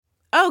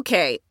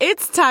Okay,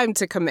 it's time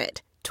to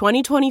commit.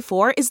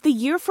 2024 is the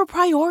year for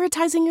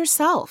prioritizing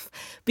yourself.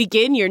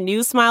 Begin your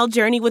new smile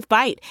journey with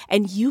Byte,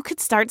 and you could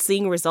start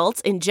seeing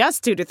results in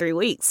just 2 to 3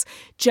 weeks.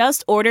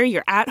 Just order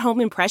your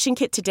at-home impression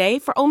kit today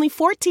for only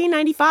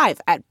 $14.95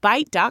 at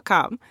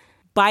Byte.com.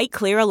 Byte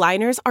Clear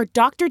aligners are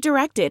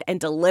doctor-directed and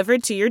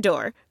delivered to your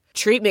door.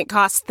 Treatment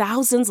costs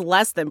thousands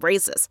less than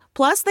braces.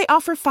 Plus, they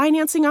offer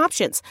financing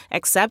options,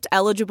 accept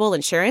eligible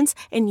insurance,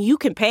 and you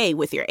can pay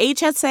with your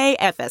HSA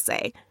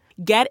FSA.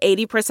 Get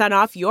 80%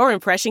 off your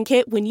impression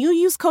kit when you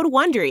use code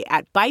WONDERY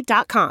at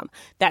Byte.com.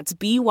 That's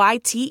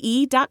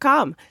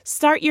BYTE.com.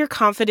 Start your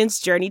confidence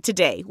journey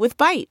today with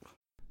Byte.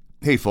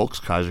 Hey folks,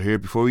 Kaiser here.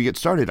 Before we get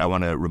started, I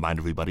want to remind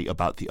everybody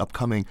about the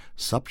upcoming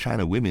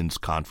SupChina Women's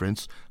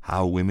Conference,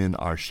 How Women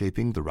Are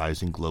Shaping the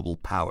Rising Global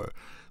Power.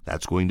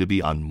 That's going to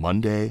be on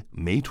Monday,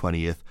 May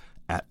 20th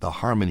at the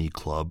Harmony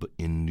Club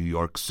in New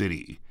York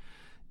City.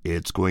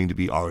 It's going to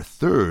be our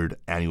third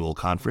annual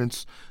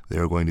conference.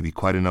 There are going to be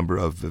quite a number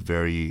of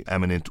very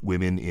eminent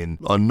women in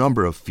a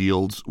number of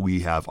fields. We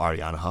have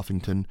Arianna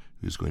Huffington,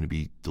 who's going to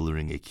be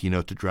delivering a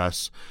keynote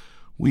address.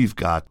 We've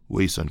got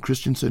Wei Sun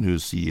Christensen,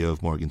 who's CEO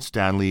of Morgan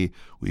Stanley.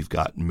 We've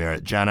got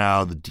Merit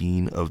Janow, the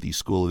Dean of the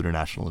School of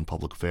International and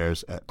Public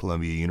Affairs at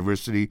Columbia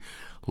University.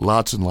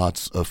 Lots and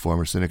lots of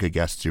former Sinica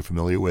guests you're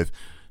familiar with.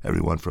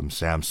 Everyone from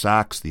Sam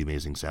Sachs, the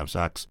amazing Sam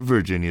Sachs,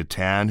 Virginia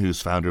Tan,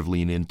 who's founder of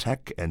Lean In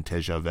Tech and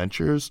Teja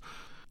Ventures.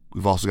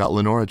 We've also got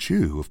Lenora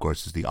Chu, who, of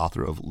course, is the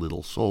author of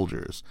Little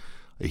Soldiers,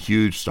 a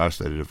huge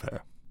star-studded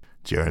affair.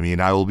 Jeremy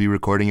and I will be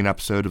recording an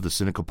episode of the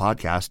Sinica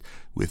podcast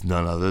with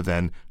none other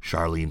than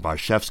Charlene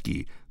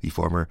Barshevsky, the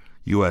former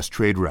U.S.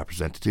 trade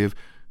representative,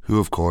 who,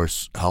 of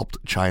course, helped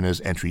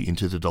China's entry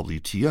into the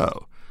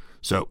WTO.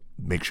 So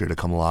make sure to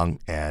come along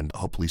and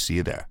hopefully see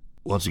you there.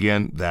 Once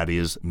again, that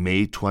is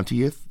May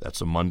 20th. That's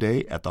a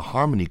Monday at the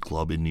Harmony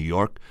Club in New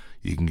York.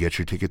 You can get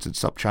your tickets at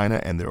SupChina,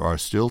 and there are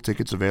still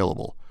tickets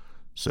available.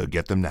 So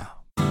get them now.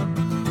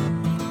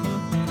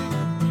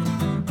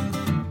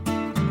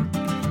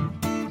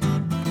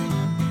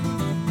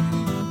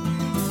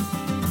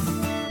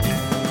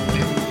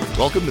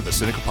 Welcome to the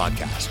Sinica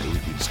Podcast, a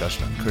weekly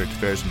discussion on current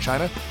affairs in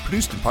China,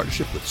 produced in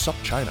partnership with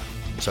SupChina.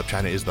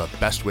 SupChina is the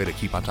best way to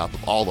keep on top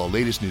of all the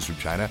latest news from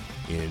China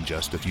in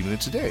just a few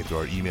minutes a day through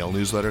our email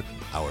newsletter,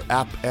 our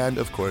app, and,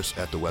 of course,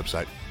 at the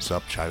website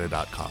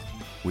supchina.com.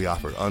 We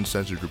offer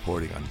uncensored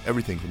reporting on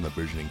everything from the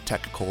burgeoning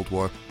tech Cold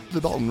War to the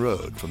Belt and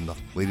Road, from the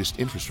latest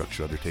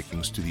infrastructure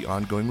undertakings to the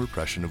ongoing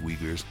repression of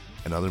Uyghurs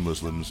and other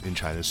Muslims in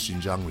China's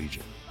Xinjiang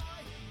region.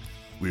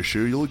 We're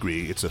sure you'll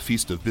agree it's a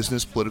feast of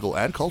business, political,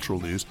 and cultural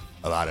news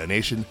about a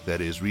nation that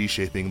is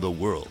reshaping the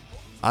world.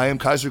 I am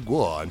Kaiser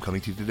Kuo. I'm coming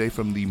to you today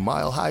from the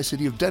mile-high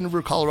city of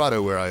Denver,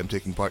 Colorado, where I am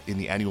taking part in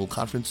the annual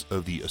conference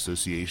of the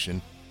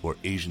Association for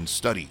Asian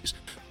Studies.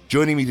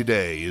 Joining me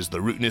today is the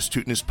Rootinest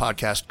Tootinest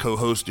podcast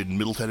co-host in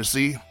Middle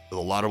Tennessee,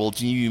 the laudable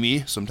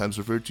me, sometimes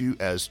referred to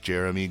as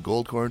Jeremy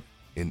Goldkorn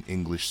in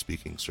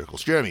English-speaking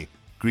circles. Jeremy,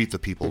 greet the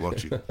people,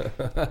 won't you?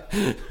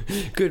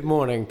 Good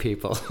morning,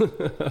 people.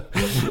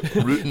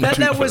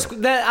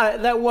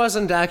 That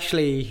wasn't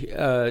actually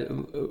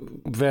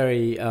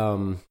very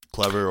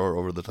clever or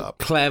over the top.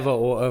 Clever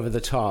or over the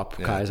top,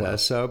 yeah, Kaiser. Well.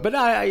 So, but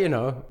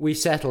we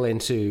settle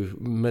into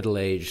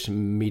middle-aged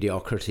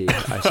mediocrity,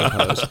 I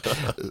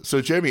suppose.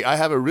 So, Jeremy, I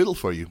have a riddle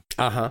for you.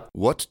 Uh-huh.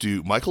 What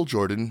do Michael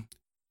Jordan,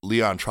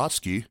 Leon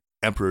Trotsky,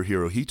 Emperor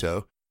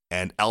Hirohito,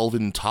 and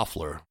Alvin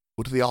Toffler,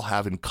 what do they all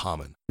have in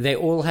common? They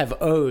all have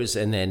O's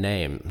in their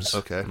names.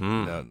 Okay.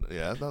 No,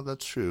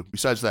 that's true.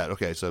 Besides that,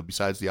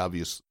 besides the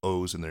obvious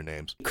O's in their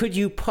names. Could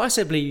you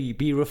possibly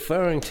be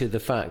referring to the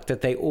fact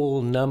that they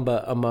all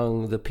number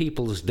among the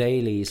People's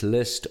Daily's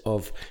list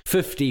of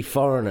 50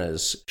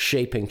 foreigners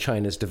shaping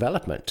China's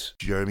development?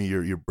 Jeremy,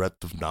 your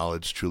breadth of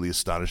knowledge truly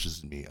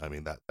astonishes me. I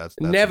mean, that's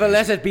Never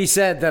amazing. Let it be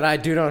said that I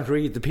do not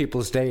read the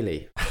People's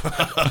Daily.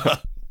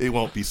 It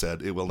won't be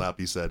said. It will not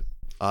be said.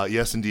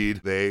 Yes,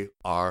 indeed, they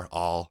are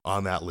all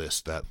on that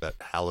list, that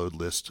hallowed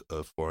list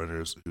of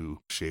foreigners who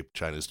shaped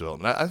China's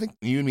development. I think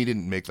you and me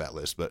didn't make that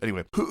list, but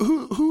anyway,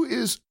 who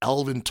is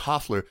Alvin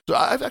Toffler? So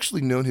I've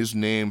actually known his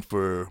name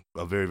for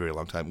a very, very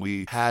long time.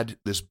 We had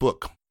this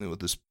book with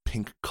this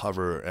pink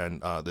cover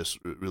and this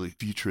really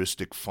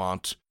futuristic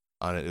font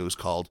on it. It was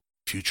called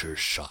Future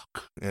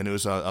Shock, and it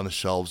was on the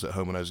shelves at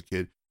home when I was a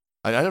kid.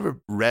 I never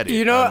read it.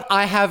 You know,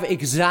 I have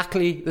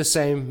exactly the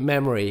same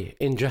memory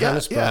in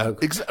Johannesburg.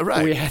 Yeah,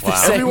 right. We had the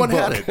same Everyone book.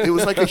 had it. It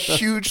was like a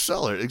huge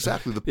seller.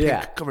 Exactly. The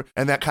pink cover.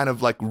 And that kind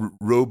of like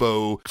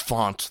robo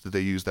font that they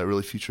use, that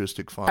really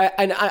futuristic font.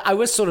 I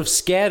was sort of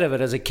scared of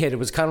it as a kid. It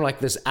was kind of like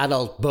this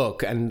adult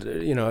book. And,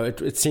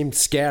 it seemed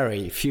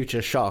scary.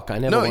 Future Shock. I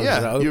never wanted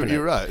to open it.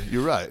 You're right.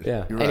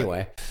 Yeah. You're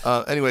right.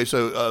 Anyway,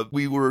 so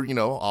we were,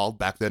 all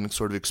back then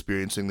sort of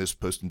experiencing this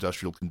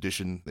post-industrial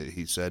condition,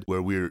 he said,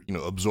 where we're,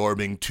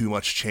 absorbing too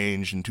much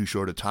change in too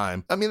short a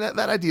time. I mean, that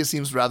idea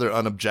seems rather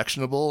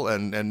unobjectionable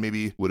and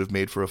maybe would have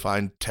made for a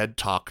fine TED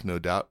Talk, no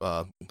doubt.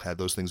 Had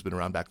those things been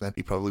around back then,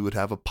 he probably would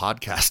have a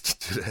podcast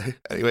today.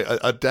 Anyway,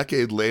 a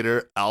decade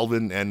later,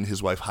 Alvin and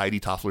his wife Heidi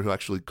Toffler, who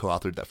actually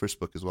co-authored that first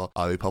book as well,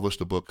 they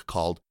published a book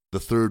called The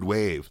Third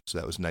Wave. So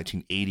that was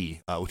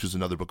 1980, which was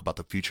another book about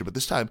the future. But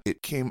this time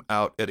it came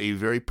out at a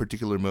very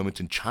particular moment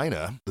in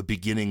China, the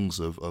beginnings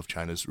of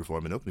China's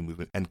reform and opening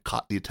movement, and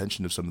caught the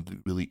attention of some of the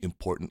really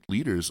important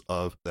leaders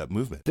of that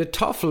movement. The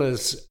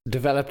Tofflers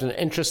developed an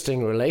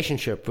interesting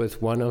relationship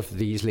with one of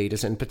these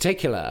leaders in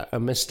particular, a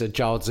Mr.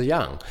 Zhao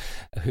Ziyang,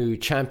 who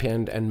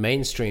championed and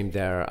mainstreamed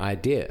their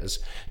ideas.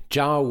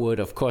 Zhao would,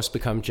 of course,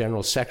 become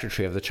General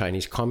Secretary of the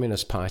Chinese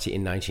Communist Party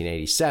in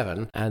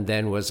 1987 and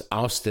then was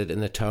ousted in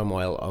the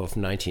turmoil of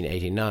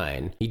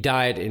 1989. He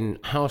died in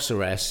house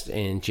arrest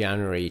in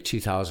January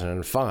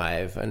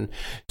 2005 and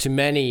to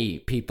many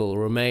people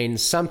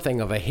remains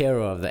something of a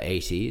hero of the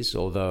 80s,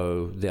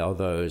 although there are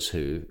those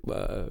who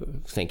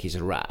think he's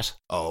a rat.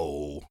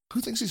 Oh,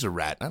 who thinks he's a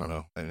rat? I don't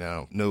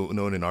know. No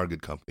one in our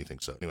good company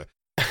thinks so. Anyway.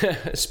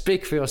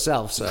 Speak for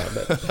yourself, sir.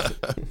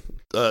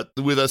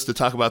 With us to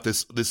talk about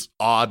this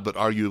odd but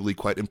arguably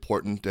quite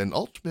important and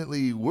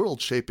ultimately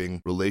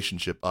world-shaping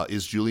relationship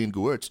is Julian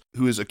Gewirtz,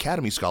 who is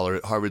Academy Scholar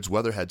at Harvard's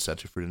Weatherhead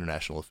Center for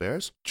International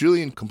Affairs.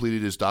 Julian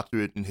completed his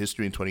doctorate in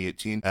history in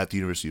 2018 at the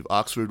University of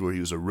Oxford, where he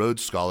was a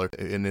Rhodes Scholar,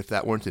 and if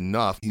that weren't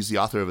enough, he's the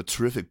author of a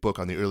terrific book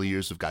on the early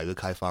years of Gaiga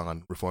Kaifang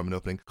on reform and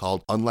opening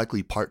called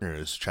Unlikely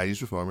Partners,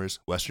 Chinese Reformers,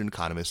 Western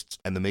Economists,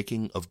 and the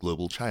Making of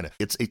Global China.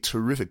 It's a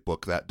terrific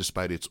book that,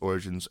 despite its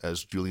origins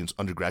as Julian's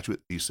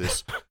undergraduate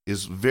thesis,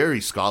 is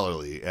very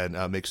scholarly and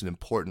makes an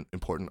important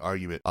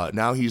argument.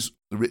 Now he's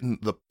written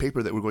the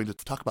paper that we're going to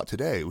talk about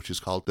today, which is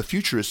called The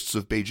Futurists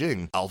of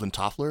Beijing, Alvin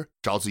Toffler,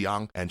 Zhao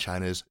Ziyang, and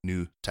China's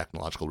New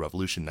Technological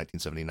Revolution,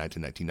 1979 to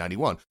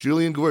 1991.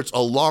 Julian Gewirtz,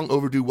 a long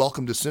overdue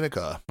welcome to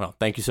Sinica. Well,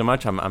 thank you so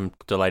much. I'm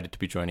delighted to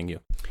be joining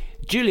you.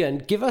 Julian,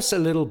 give us a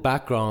little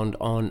background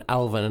on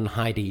Alvin and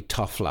Heidi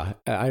Toffler.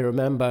 I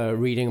remember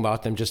reading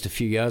about them just a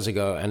few years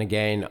ago and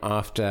again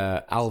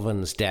after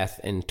Alvin's death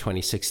in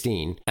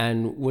 2016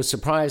 and was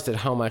surprised at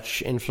how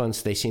much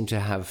influence they seem to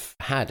have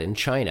had in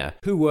China.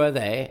 Who were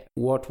they?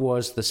 What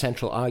was the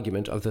central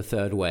argument of the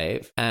third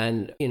wave?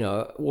 And,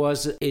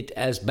 was it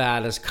as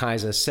bad as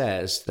Kaiser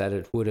says that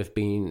it would have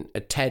been a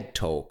TED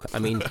Talk? I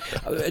mean,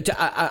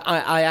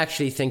 I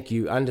actually think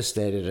you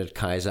understated it,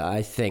 Kaiser.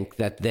 I think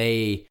that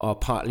they are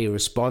partly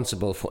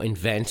responsible for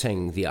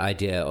inventing the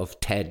idea of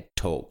TED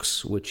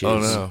Talks, which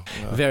is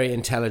very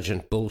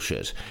intelligent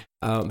bullshit.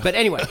 But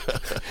anyway,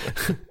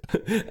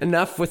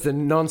 enough with the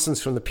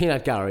nonsense from the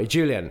peanut gallery.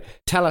 Julian,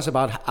 tell us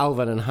about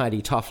Alvin and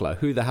Heidi Toffler.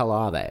 Who the hell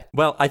are they?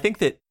 Well, I think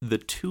that the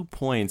 2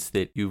 points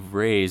that you've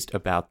raised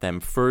about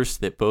them,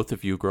 first, that both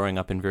of you growing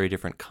up in very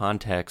different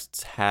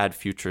contexts had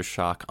Future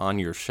Shock on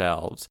your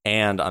shelves,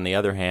 and on the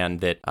other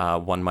hand, that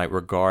one might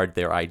regard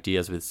their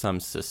ideas with some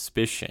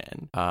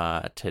suspicion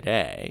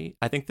today.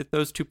 I think that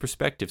those 2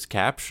 perspectives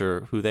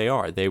capture who they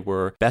are. They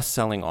were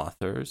best-selling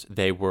authors.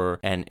 They were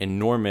an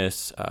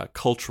enormous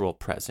cultural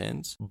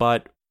presence,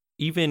 but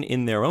even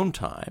in their own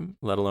time,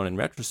 let alone in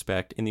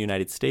retrospect, in the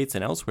United States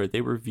and elsewhere,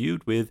 they were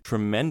viewed with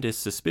tremendous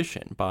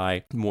suspicion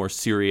by more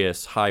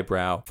serious,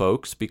 highbrow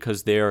folks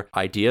because their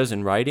ideas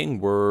and writing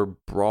were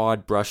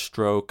broad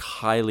brushstroke,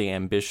 highly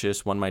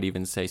ambitious, one might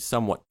even say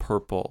somewhat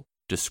purple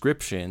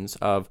descriptions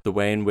of the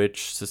way in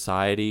which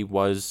society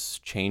was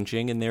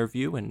changing in their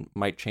view and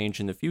might change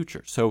in the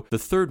future. So the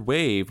third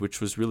wave, which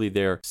was really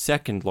their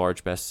second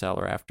large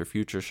bestseller after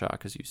Future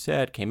Shock, as you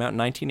said, came out in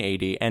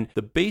 1980. And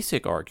the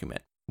basic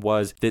argument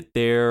was that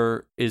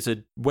there is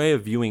a way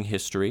of viewing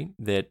history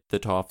that the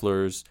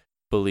Tofflers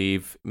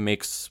believe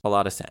makes a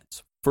lot of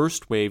sense.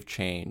 First wave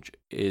change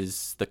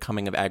is the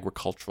coming of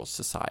agricultural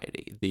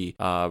society, the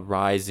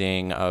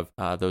rising of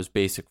those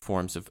basic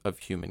forms of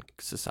human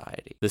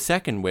society. The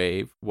second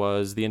wave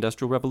was the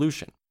Industrial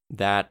Revolution,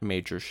 that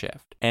major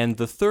shift. And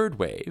the third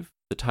wave,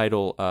 the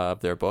title of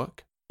their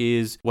book,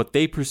 is what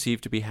they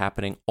perceive to be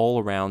happening all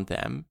around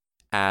them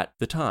at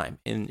the time,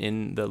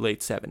 in the late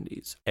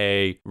 70s.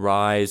 A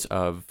rise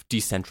of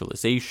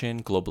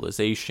decentralization,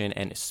 globalization,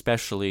 and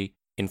especially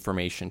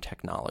information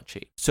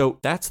technology. So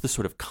that's the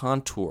sort of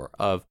contour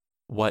of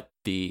what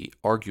the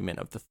argument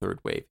of the third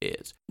wave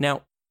is.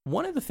 Now,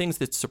 one of the things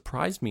that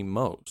surprised me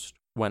most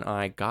when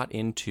I got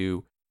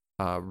into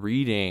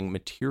reading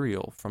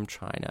material from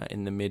China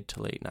in the mid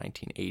to late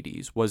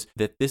 1980s was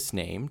that this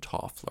name,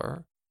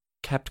 Toffler,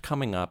 kept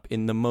coming up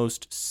in the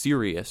most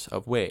serious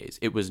of ways.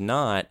 It was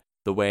not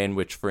the way in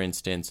which, for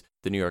instance,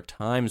 the New York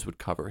Times would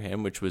cover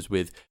him, which was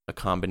with a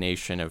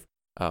combination of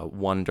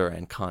wonder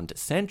and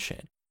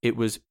condescension. It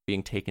was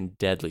being taken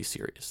deadly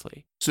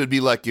seriously. So it'd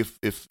be like if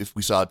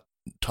we saw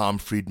Tom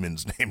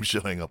Friedman's name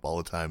showing up all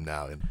the time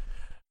now.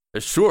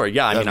 Sure,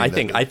 yeah. I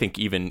think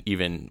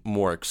even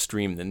more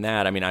extreme than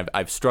that. I mean,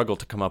 I've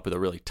struggled to come up with a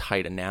really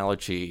tight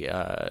analogy,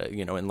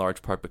 in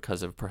large part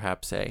because of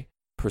perhaps a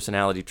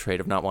personality trait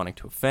of not wanting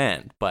to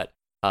offend. But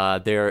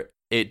there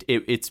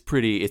it's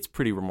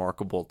pretty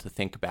remarkable to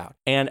think about.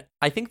 And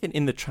I think that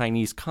in the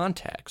Chinese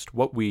context,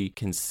 what we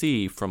can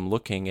see from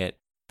looking at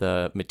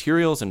the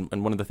materials, and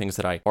one of the things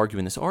that I argue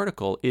in this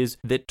article is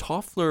that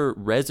Toffler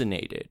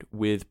resonated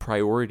with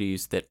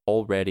priorities that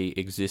already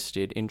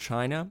existed in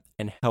China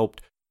and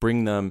helped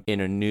bring them in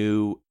a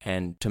new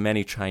and, to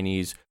many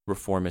Chinese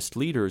reformist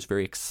leaders,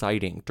 very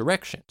exciting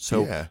direction.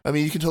 So yeah, I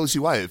mean, you can totally see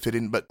why it fit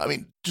in. But I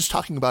mean, just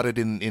talking about it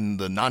in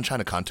the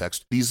non-China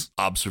context, these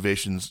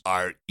observations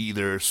are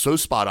either so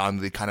spot on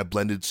they kind of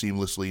blended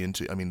seamlessly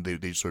into, I mean,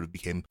 they sort of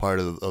became part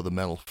of the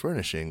mental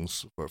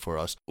furnishings for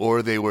us,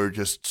 or they were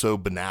just so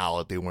banal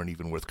that they weren't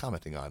even worth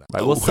commenting on.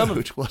 Right. Well,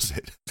 which was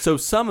it? So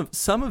some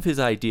of his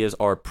ideas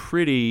are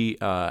pretty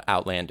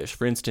outlandish.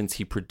 For instance,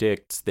 he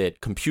predicts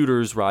that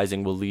computers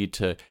rising will lead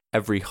to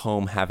every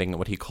home having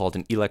what he called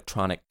an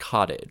electronic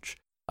cottage,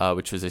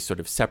 which was a sort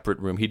of separate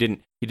room. He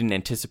didn't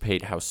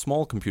anticipate how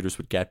small computers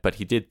would get, but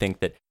he did think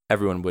that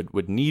everyone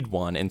would need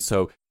one. And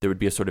so there would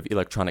be a sort of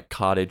electronic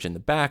cottage in the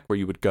back where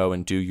you would go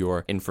and do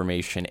your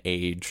information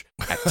age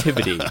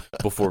activity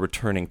before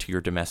returning to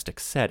your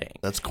domestic setting.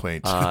 That's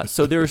quaint.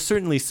 So there are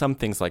certainly some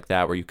things like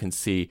that where you can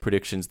see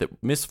predictions that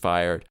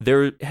misfired.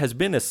 There has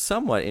been a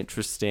somewhat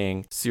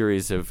interesting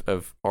series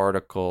of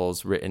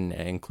articles written,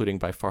 including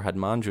by Farhad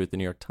Manjoo at the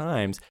New York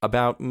Times,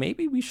 about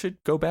maybe we should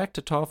go back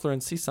to Toffler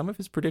and see some of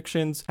his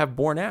predictions have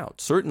borne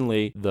out.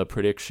 Certainly the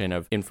prediction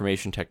of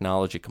information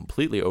technology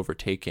completely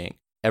overtaking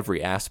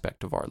every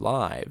aspect of our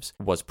lives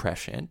was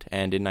prescient,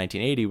 and in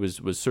 1980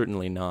 was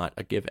certainly not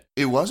a given.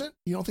 It wasn't?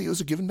 You don't think it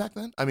was a given back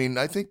then? I mean,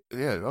 I think,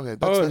 yeah, okay.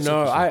 That's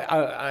no,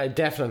 I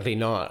definitely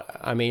not.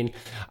 I mean,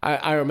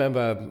 I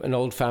remember an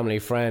old family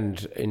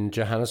friend in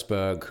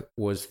Johannesburg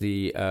was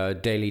the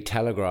Daily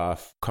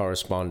Telegraph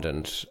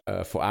correspondent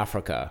for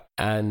Africa.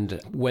 And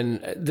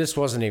when this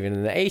wasn't even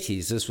in the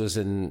 80s, this was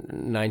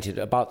in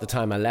about the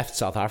time I left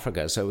South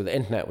Africa. So the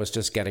internet was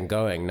just getting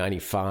going,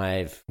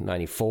 95,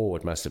 94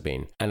 it must have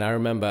been. And I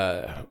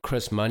remember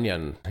Chris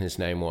Munyon, his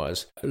name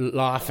was,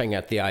 laughing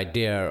at the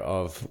idea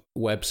of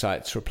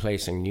websites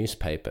replacing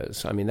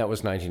newspapers. I mean, that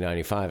was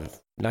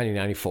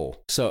 1994.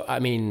 So, I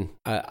mean,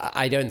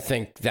 I don't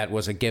think that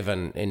was a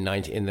given in the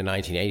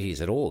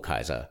 1980s at all,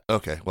 Kaiser.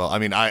 Okay, well, I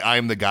mean, I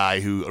am the guy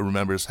who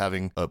remembers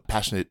having a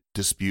passionate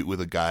dispute with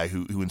a guy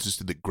who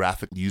insisted that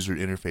graphic user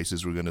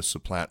interfaces were going to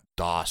supplant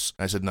DOS.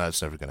 And I said, no,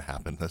 it's never going to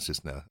happen. That's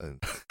just no.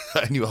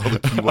 I knew all the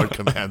keyboard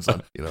commands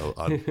on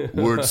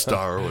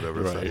WordStar or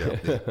whatever. Right. So,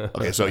 yeah.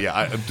 Okay, so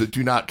yeah,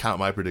 do not count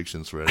my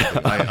predictions for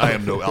anything. I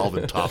am no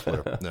Alvin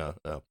Toffler. No.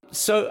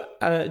 So,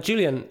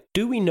 Julian,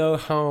 do we know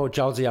how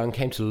Zhao Ziyang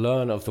came to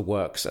learn of the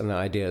works and the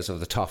ideas of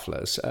the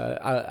Tofflers?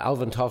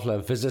 Alvin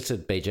Toffler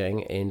visited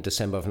Beijing in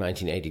December of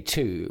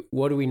 1982.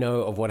 What do we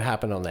know of what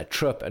happened on that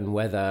trip and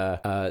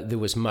whether there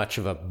was much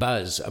of a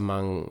buzz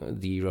among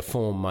the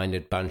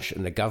reform-minded bunch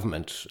in the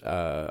government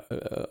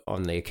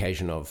on the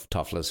occasion of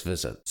Toffler's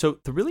visit? So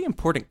the really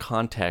important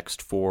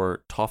context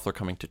for Toffler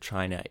coming to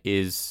China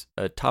is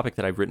a topic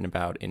that I've written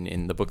about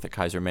in the book that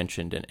Kaiser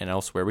mentioned and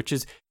elsewhere, which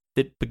is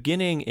that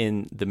beginning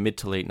in the mid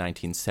to late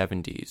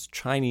 1970s,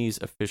 Chinese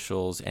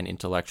officials and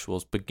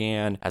intellectuals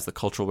began, as the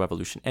Cultural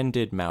Revolution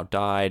ended, Mao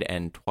died,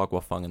 and Hua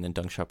Guofeng and then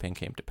Deng Xiaoping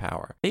came to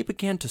power. They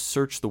began to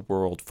search the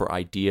world for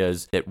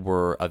ideas that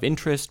were of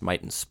interest,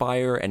 might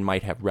inspire, and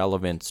might have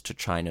relevance to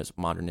China's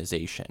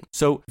modernization.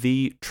 So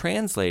the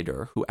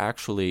translator who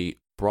actually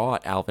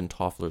brought Alvin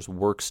Toffler's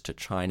works to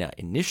China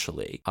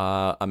initially,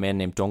 a man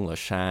named Dong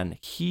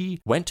Leshan, he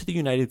went to the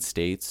United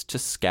States to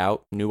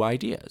scout new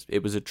ideas.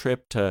 It was a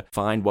trip to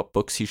find what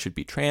books he should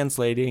be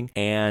translating,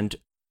 and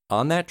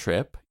on that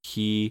trip,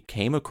 he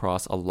came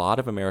across a lot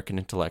of American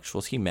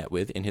intellectuals he met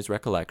with in his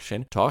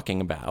recollection talking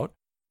about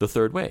the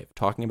third wave,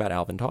 talking about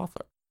Alvin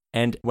Toffler.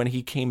 And when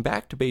he came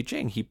back to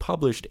Beijing, he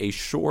published a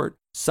short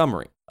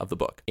summary of the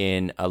book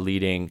in a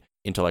leading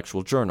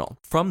intellectual journal.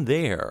 From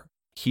there,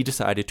 he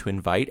decided to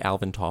invite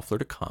Alvin Toffler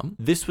to come.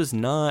 This was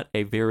not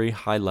a very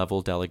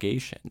high-level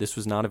delegation. This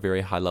was not a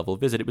very high-level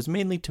visit. It was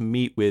mainly to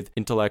meet with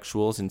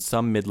intellectuals and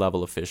some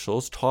mid-level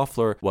officials.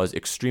 Toffler was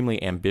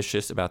extremely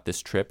ambitious about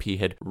this trip. He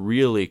had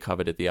really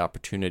coveted the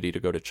opportunity to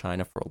go to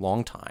China for a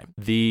long time.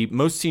 The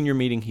most senior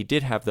meeting he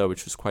did have, though,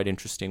 which was quite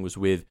interesting, was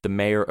with the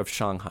mayor of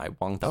Shanghai,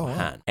 Wang Daohan. Oh,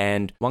 wow.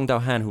 And Wang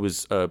Daohan, who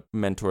was a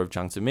mentor of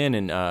Jiang Zemin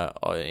and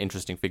an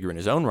interesting figure in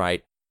his own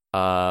right,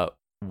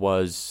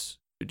 was...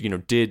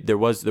 there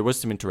was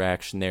some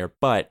interaction there,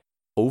 but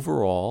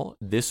overall,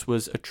 this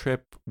was a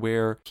trip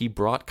where he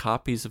brought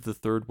copies of the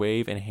third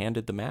wave and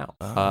handed them out.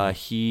 Oh.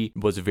 He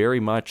was very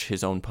much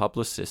his own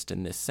publicist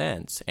in this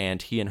sense,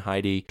 and he and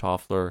Heidi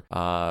Toffler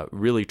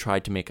really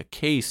tried to make a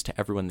case to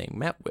everyone they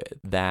met with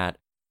that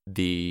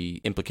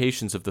the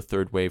implications of the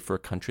third wave for a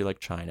country like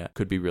China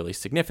could be really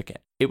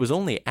significant. It was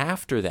only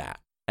after that,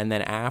 and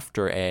then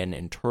after an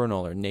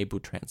internal or Neibu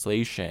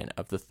translation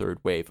of the third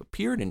wave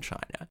appeared in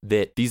China,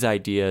 that these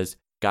ideas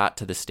got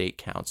to the State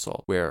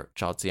Council, where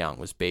Zhao Ziyang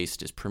was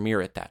based as premier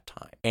at that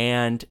time.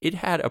 And it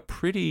had a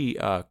pretty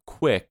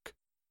quick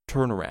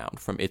turnaround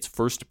from its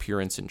first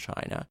appearance in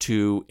China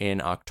to,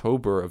 in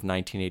October of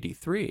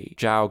 1983,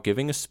 Zhao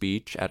giving a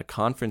speech at a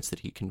conference that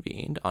he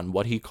convened on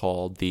what he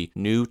called the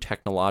New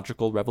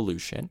Technological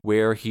Revolution,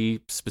 where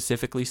he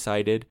specifically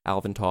cited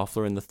Alvin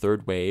Toffler and the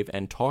Third Wave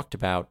and talked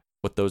about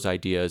what those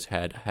ideas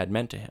had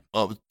meant to him.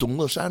 Dong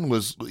Leshan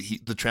was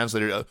the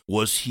translator.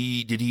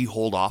 Did he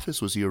hold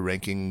office? Was he a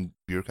ranking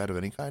bureaucrat of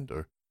any kind,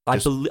 or?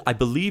 I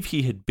believe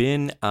he had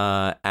been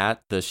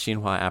at the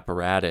Xinhua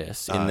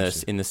apparatus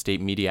in the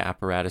state media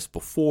apparatus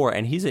before,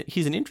 and he's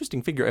an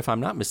interesting figure. If I'm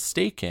not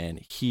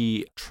mistaken,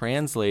 he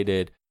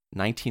translated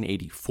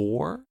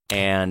 1984,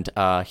 and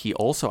he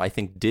also, I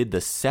think, did the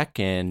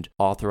second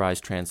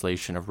authorized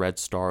translation of Red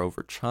Star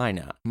over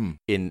China,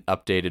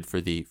 updated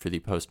for the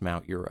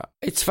post-Mao era.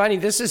 It's funny,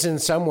 this is in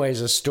some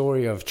ways a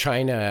story of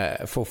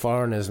China for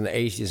foreigners in the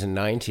 80s and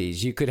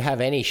 90s. You could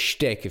have any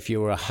shtick if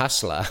you were a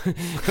hustler.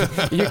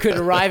 You could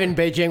arrive in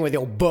Beijing with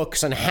your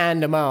books and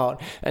hand them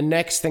out, and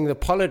next thing the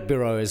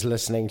Politburo is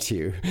listening to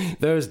you.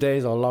 Those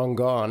days are long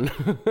gone.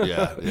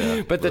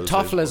 Yeah. But the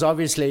Tofflers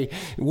obviously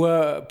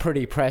were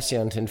pretty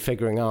prescient in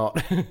figuring out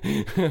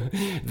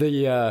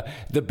the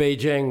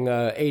Beijing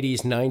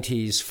 80s,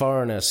 90s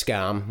foreigner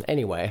scam.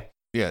 Anyway.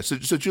 Yeah. So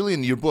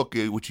Julian, your book,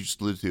 which you just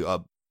alluded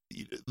to,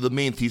 the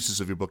main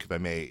thesis of your book, if I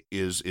may,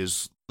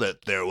 is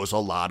that there was a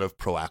lot of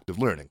proactive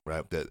learning,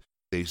 right? That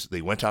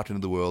they went out into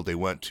the world, they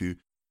went to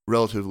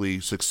relatively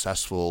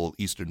successful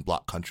Eastern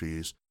Bloc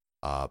countries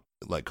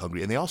like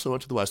Hungary, and they also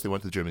went to the West. They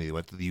went to Germany, they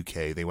went to the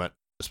UK, they went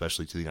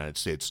especially to the United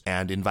States,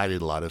 and invited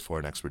a lot of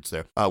foreign experts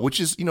there, which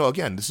is,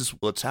 again, this is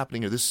what's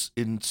happening here. This,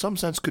 in some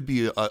sense, could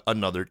be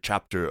another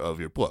chapter of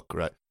your book,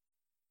 right?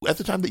 At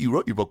the time that you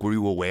wrote your book, were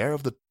you aware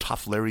of the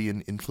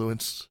Tofflerian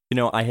influence?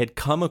 I had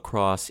come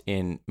across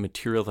in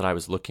material that I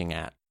was looking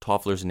at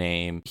Toffler's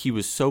name. He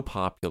was so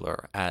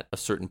popular at a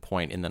certain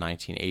point in the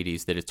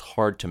 1980s that it's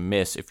hard to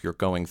miss if you're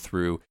going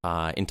through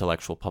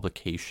intellectual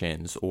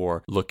publications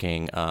or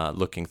looking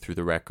through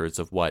the records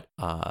of what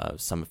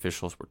some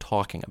officials were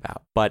talking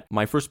about. But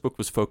my first book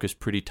was focused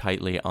pretty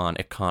tightly on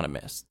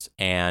economists.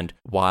 And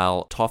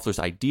while Toffler's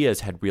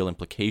ideas had real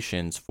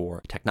implications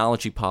for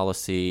technology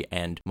policy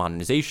and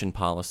modernization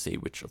policy,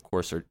 which of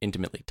course are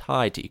intimately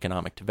tied to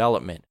economic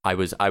development, I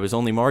was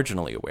only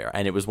marginally aware.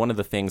 And it was one of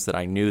the things that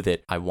I knew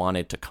that I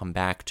wanted to come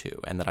back to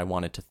and that I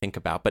wanted to think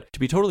about. But to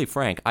be totally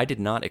frank, I did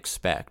not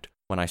expect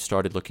when I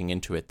started looking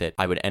into it that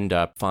I would end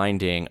up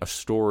finding a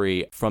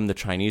story from the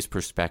Chinese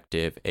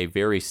perspective, a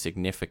very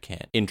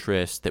significant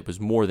interest that was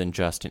more than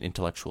just an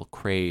intellectual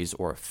craze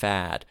or a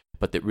fad,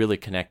 but that really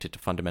connected to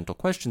fundamental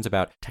questions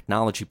about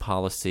technology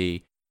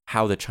policy,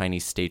 how the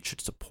Chinese state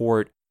should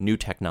support new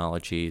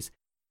technologies,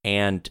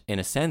 and in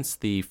a sense,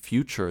 the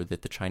future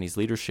that the Chinese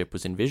leadership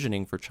was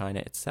envisioning for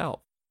China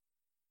itself.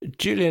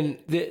 Julian,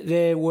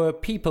 there were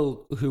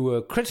people who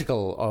were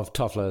critical of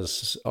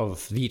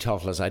the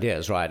Toffler's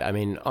ideas, right? I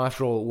mean,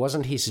 after all,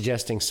 wasn't he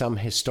suggesting some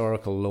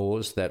historical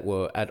laws that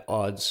were at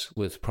odds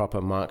with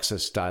proper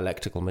Marxist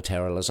dialectical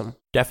materialism?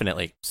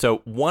 Definitely.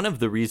 So one of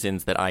the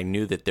reasons that I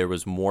knew that there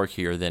was more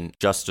here than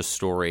just a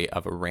story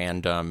of a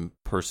random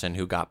person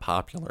who got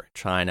popular in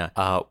China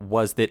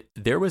was that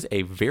there was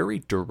a very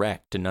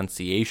direct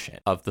denunciation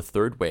of the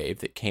Third Wave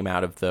that came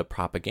out of the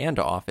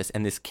propaganda office,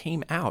 and this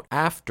came out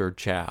after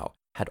Zhao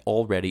had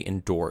already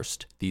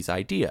endorsed these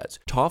ideas.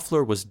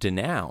 Toffler was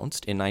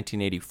denounced in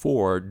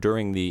 1984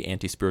 during the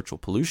anti-spiritual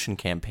pollution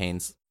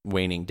campaign's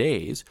waning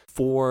days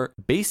for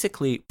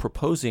basically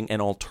proposing an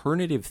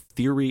alternative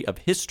theory of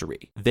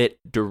history that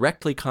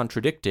directly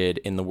contradicted,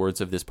 in the words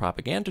of this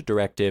propaganda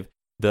directive,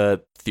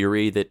 the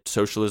theory that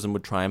socialism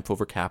would triumph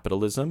over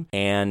capitalism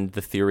and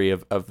the theory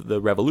of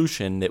the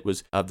revolution that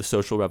was of the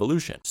social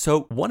revolution.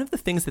 So one of the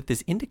things that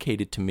this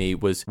indicated to me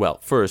was, well,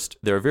 first,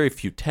 there are very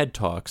few TED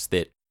Talks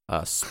that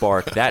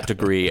spark that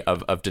degree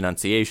of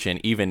denunciation,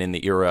 even in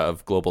the era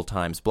of Global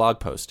Times blog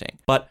posting.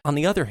 But on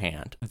the other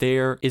hand,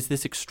 there is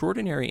this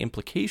extraordinary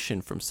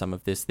implication from some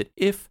of this that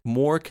if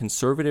more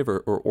conservative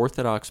or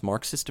orthodox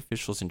Marxist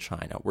officials in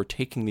China were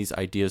taking these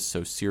ideas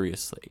so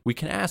seriously, we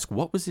can ask,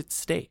 what was at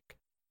stake?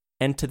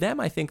 And to them,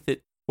 I think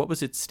that what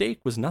was at stake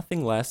was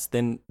nothing less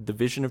than the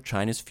vision of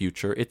China's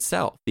future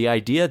itself. The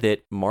idea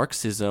that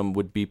Marxism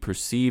would be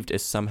perceived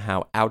as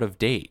somehow out of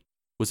date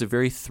was a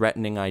very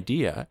threatening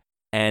idea,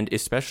 and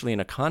especially in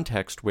a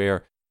context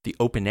where the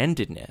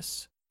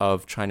open-endedness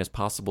of China's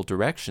possible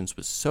directions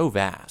was so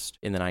vast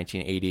in the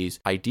 1980s,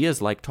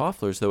 ideas like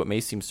Toffler's, though it may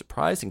seem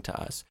surprising to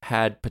us,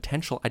 had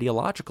potential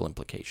ideological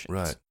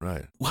implications.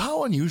 Right.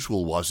 How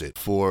unusual was it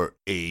for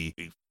a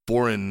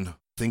foreign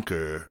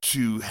thinker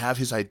to have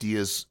his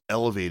ideas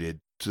elevated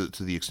to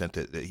the extent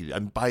that he,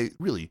 by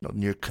really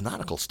near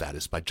canonical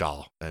status by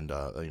Zhao and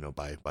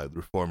by the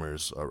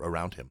reformers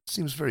around him?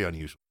 Seems very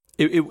unusual.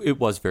 It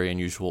was very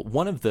unusual.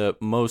 One of the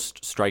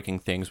most striking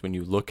things when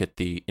you look at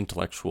the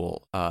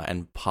intellectual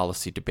and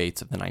policy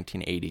debates of the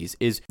 1980s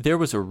is there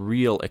was a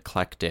real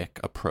eclectic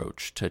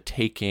approach to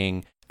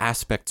taking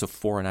aspects of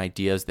foreign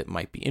ideas that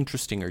might be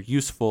interesting or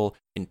useful,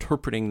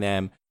 interpreting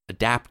them,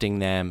 adapting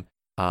them.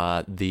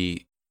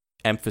 The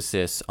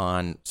emphasis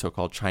on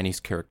so-called Chinese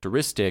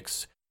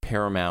characteristics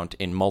paramount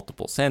in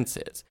multiple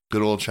senses.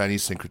 Good old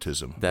Chinese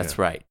syncretism. That's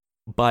right.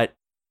 But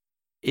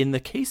in the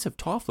case of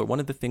Toffler, one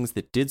of the things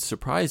that did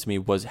surprise me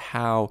was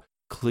how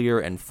clear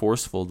and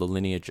forceful the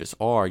lineages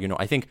are.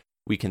 I think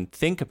we can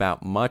think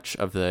about much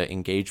of the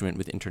engagement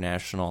with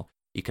international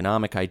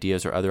economic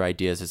ideas or other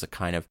ideas as a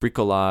kind of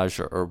bricolage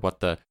or what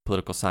the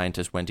political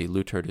scientist Wendy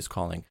Luthert is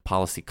calling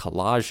policy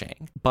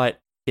collaging. But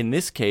in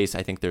this case,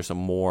 I think there's a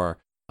more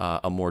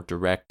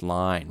direct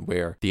line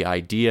where the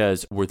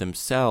ideas were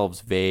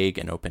themselves vague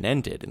and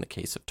open-ended in the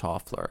case of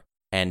Toffler.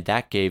 And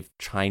that gave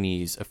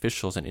Chinese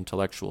officials and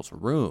intellectuals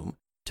room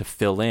to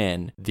fill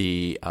in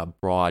the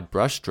broad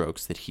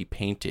brushstrokes that he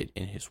painted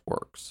in his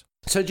works.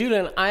 So,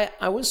 Julian,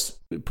 I was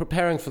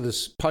preparing for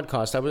this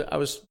podcast. I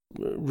was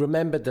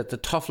remembered that the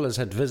Tofflers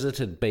had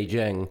visited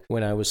Beijing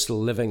when I was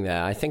still living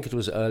there. I think it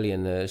was early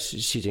in the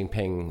Xi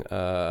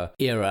Jinping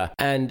era.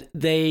 And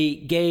they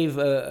gave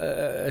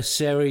a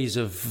series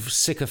of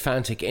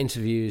sycophantic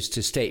interviews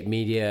to state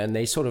media, and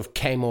they sort of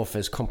came off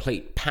as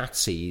complete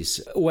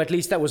patsies. Or at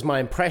least that was my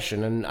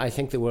impression. And I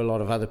think there were a lot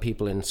of other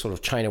people in sort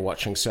of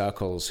China-watching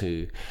circles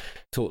who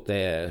thought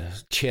their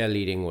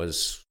cheerleading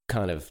was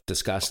kind of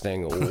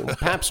disgusting, or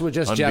perhaps were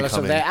just jealous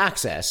of their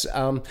access.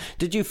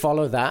 Did you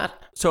follow that?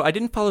 So I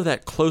didn't follow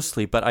that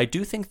closely, but I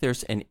do think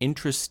there's an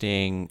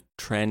interesting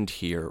trend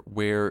here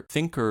where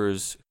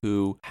thinkers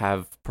who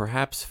have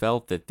perhaps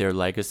felt that their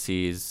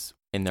legacies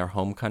in their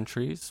home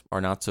countries are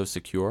not so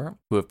secure,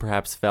 who have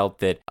perhaps felt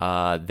that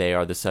they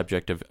are the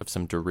subject of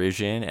some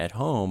derision at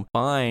home,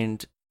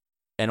 find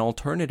an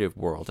alternative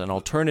world, an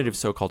alternative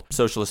so-called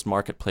socialist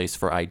marketplace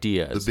for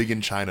ideas. The big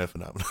in China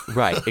phenomenon.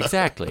 Right,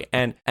 exactly.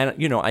 And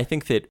I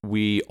think that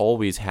we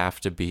always have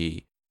to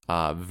be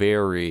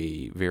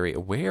very, very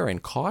aware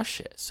and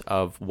cautious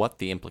of what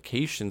the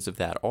implications of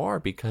that are,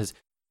 because,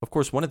 of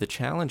course, one of the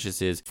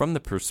challenges is, from the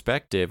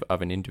perspective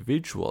of an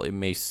individual, it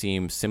may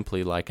seem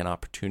simply like an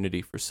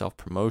opportunity for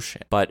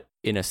self-promotion. But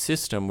in a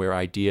system where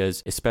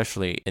ideas,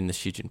 especially in the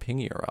Xi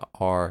Jinping era,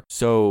 are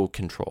so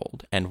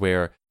controlled and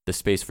where the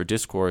space for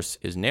discourse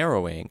is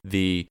narrowing,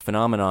 the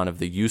phenomenon of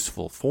the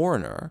useful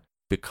foreigner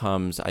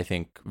becomes, I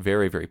think,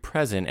 very, very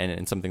present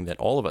and something that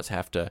all of us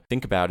have to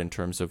think about in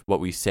terms of what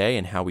we say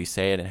and how we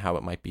say it and how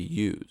it might be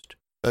used.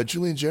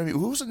 Julian, Jeremy,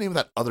 who was the name of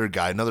that other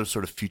guy, another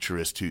sort of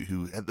futurist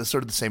who had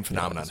sort of the same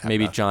phenomenon?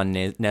 Maybe John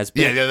Nesbitt?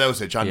 Yeah, that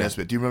was it, John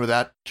Nesbitt. Do you remember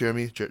that,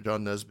 Jeremy?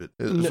 John Nesbitt.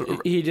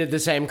 He did the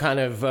same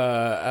kind of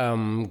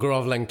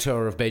groveling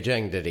tour of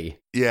Beijing, did he?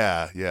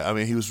 Yeah. I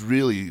mean, he was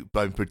really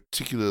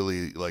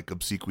particularly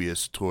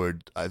obsequious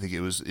toward, I think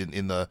it was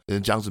in the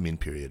Jiang Zemin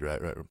period,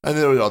 right? And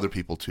there were other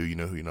people too,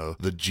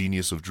 the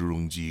genius of Zhu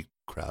Rongji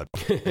crowd.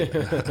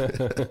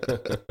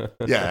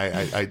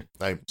 Yeah,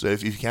 I so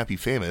if you can't be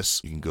famous,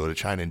 you can go to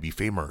China and be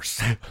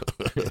famous.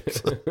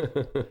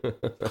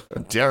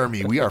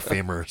 Jeremy, we are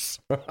famous.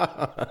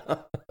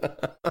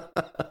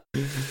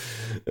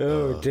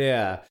 Oh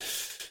dear.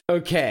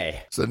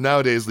 Okay. So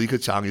nowadays, Li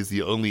Keqiang is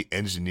the only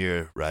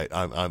engineer, right,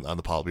 on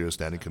the Politburo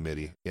Standing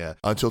Committee. Yeah.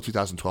 Until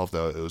 2012,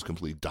 though, it was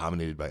completely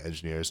dominated by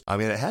engineers. I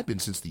mean, it had been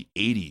since the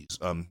 80s.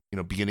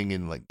 Beginning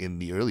in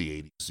the early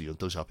 80s. Deng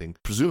Xiaoping,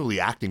 presumably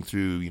acting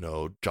through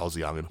Zhao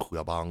Ziyang and Hu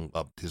Yaobang,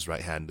 his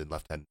right hand and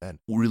left hand men,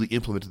 really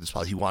implemented this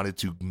policy. He wanted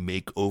to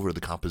make over the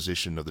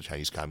composition of the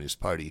Chinese Communist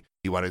Party.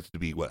 He wanted it to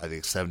be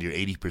 70 or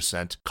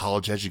 80%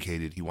 college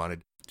educated. He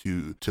wanted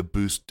to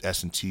boost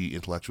S&T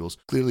intellectuals.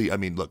 Clearly, I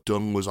mean, look,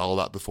 Deng was all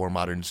about the four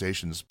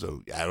modernizations,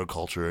 so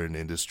agriculture and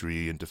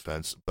industry and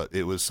defense, but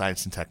it was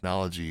science and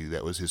technology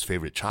that was his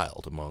favorite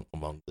child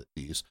among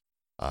these.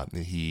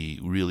 And he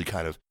really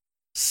kind of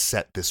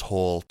set this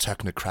whole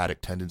technocratic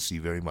tendency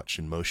very much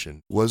in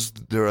motion. Was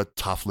there a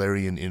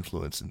Tofflerian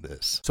influence in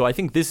this? So I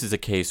think this is a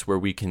case where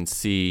we can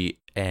see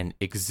an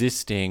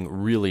existing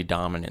really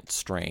dominant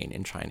strain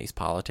in Chinese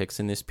politics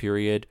in this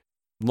period,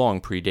 long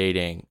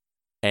predating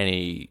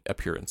any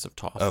appearance of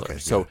Toffler. Okay,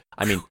 so,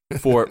 I mean,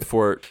 for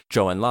Zhou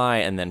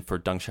Enlai and then for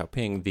Deng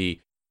Xiaoping, the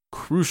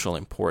crucial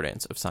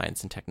importance of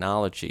science and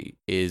technology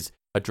is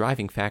a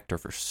driving factor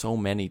for so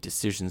many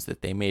decisions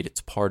that they made.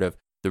 It's part of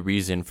the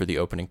reason for the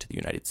opening to the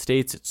United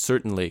States. It's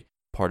certainly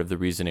part of the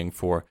reasoning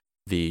for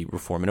the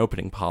reform and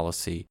opening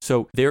policy.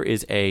 So there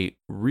is a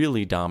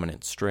really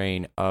dominant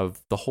strain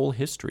of the whole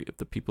history of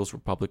the People's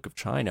Republic of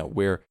China,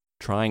 where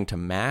trying to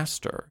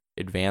master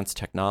advanced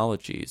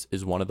technologies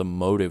is one of the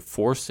motive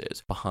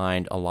forces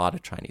behind a lot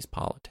of Chinese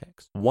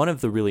politics. One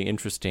of the really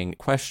interesting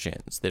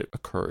questions that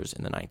occurs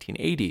in the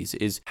 1980s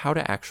is how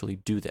to actually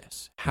do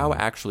this, how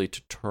actually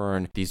to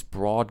turn these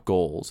broad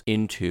goals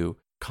into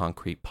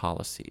concrete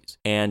policies.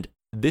 And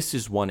this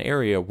is one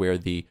area where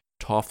the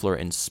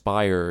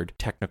Toffler-inspired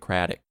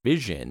technocratic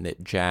vision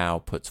that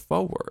Zhao puts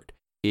forward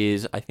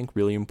is, I think,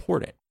 really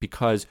important,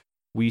 because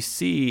we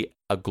see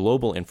a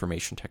global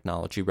information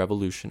technology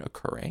revolution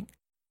occurring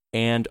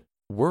and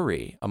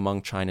worry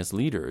among China's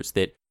leaders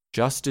that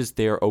just as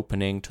they're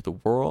opening to the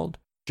world,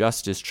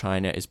 just as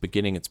China is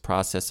beginning its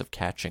process of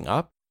catching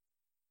up,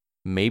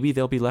 maybe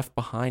they'll be left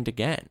behind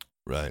again.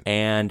 Right.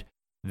 And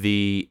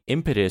the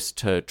impetus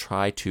to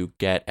try to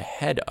get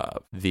ahead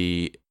of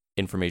the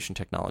information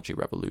technology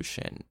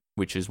revolution,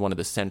 which is one of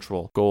the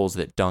central goals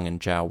that Deng and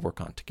Zhao work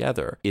on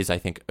together, is, I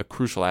think, a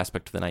crucial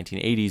aspect of the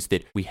 1980s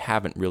that we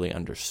haven't really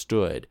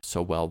understood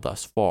so well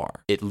thus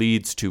far. It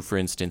leads to, for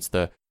instance,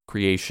 the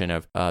creation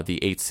of the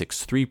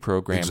 863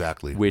 program,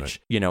 exactly,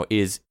 which, right.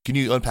 Is... Can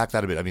you unpack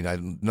that a bit? I mean,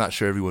 I'm not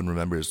sure everyone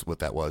remembers what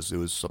that was. It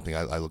was something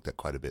I looked at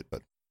quite a bit,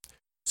 but...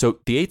 So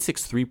the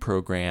 863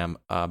 program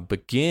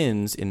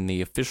begins in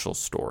the official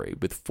story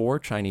with 4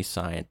 Chinese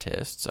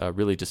scientists,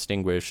 really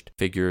distinguished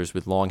figures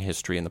with long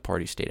history in the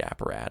party-state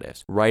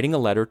apparatus, writing a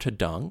letter to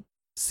Deng,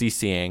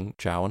 CCing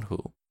Zhao and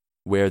Hu,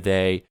 where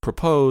they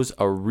propose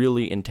a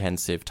really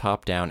intensive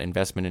top-down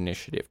investment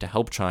initiative to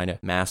help China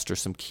master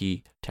some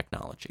key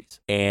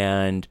technologies.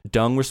 And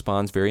Deng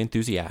responds very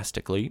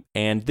enthusiastically,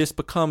 and this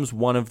becomes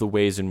one of the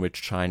ways in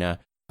which China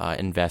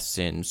invests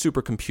in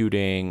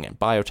supercomputing and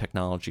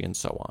biotechnology and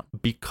so on.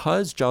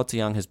 Because Zhao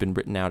Ziyang has been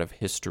written out of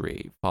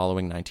history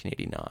following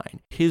 1989,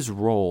 his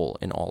role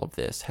in all of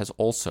this has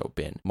also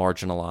been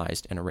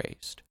marginalized and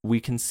erased. We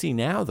can see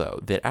now, though,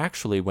 that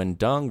actually when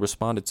Deng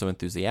responded so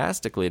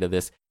enthusiastically to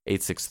this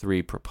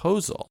 863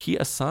 proposal, he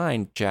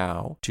assigned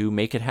Zhao to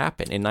make it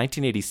happen. In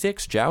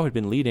 1986, Zhao had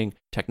been leading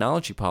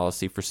technology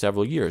policy for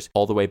several years,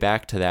 all the way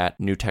back to that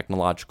New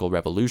Technological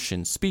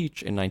Revolution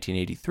speech in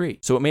 1983.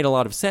 So it made a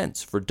lot of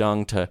sense for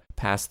Deng to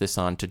pass this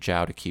on to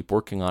Zhao to keep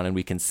working on, and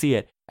we can see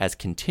it as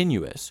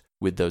continuous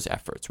with those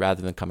efforts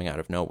rather than coming out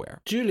of nowhere.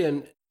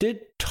 Julian,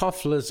 did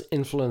Toffler's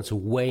influence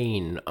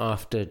wane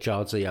after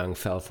Zhao Ziyang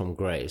fell from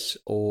grace,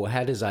 or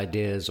had his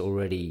ideas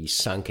already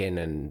sunk in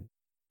and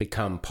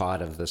become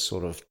part of the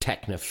sort of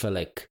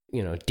technophilic,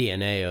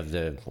 DNA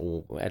of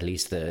or at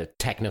least the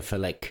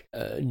technophilic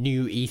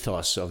new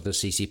ethos of the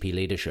CCP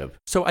leadership?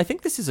 So I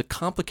think this is a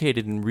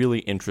complicated and really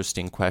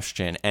interesting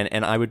question,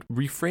 and I would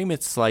reframe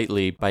it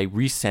slightly by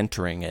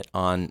recentering it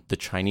on the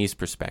Chinese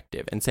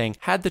perspective and saying,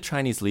 had the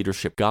Chinese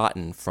leadership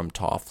gotten from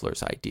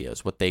Toffler's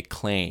ideas what they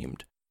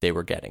claimed they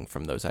were getting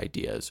from those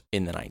ideas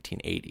in the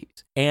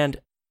 1980s?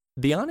 And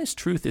the honest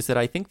truth is that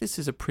I think this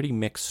is a pretty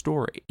mixed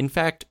story. In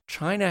fact,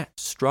 China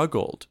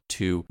struggled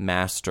to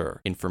master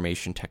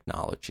information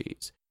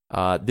technologies.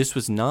 This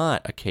was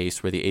not a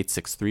case where the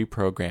 863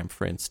 program,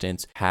 for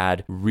instance,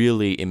 had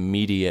really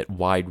immediate,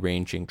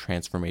 wide-ranging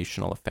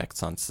transformational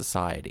effects on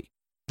society.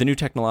 The new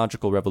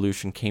technological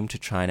revolution came to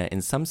China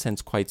in some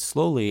sense quite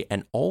slowly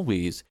and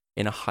always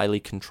in a highly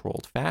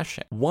controlled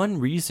fashion. One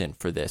reason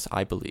for this,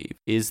 I believe,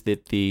 is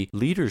that the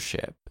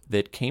leadership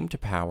that came to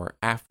power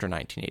after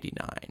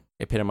 1989,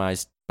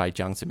 epitomized by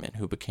Jiang Zemin,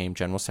 who became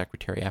general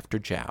secretary after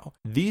Zhao,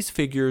 these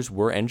figures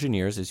were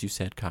engineers, as you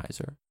said,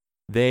 Kaiser.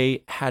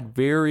 They had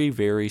very,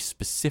 very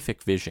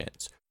specific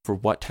visions for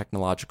what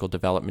technological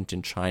development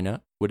in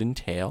China would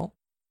entail,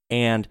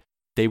 and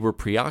they were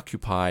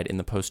preoccupied in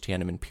the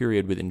post-Tiananmen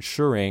period with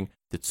ensuring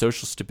that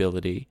social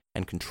stability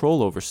and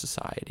control over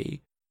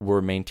society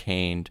were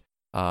maintained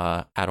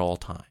at all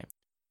times.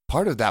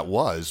 Part of that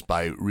was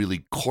by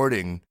really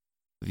courting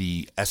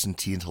the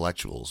S&T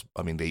intellectuals.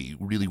 I mean, they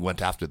really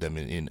went after them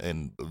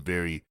in a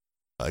very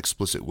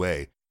explicit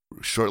way.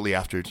 Shortly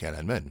after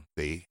Tiananmen,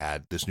 they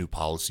had this new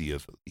policy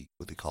of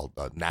what they called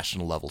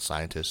national level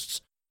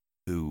scientists,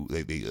 who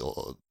they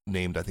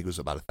named, I think it was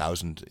about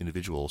 1,000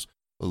 individuals.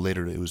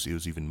 Later, it was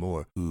even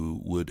more, who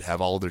would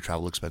have all of their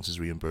travel expenses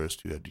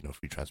reimbursed, who had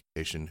free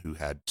transportation, who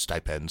had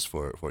stipends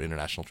for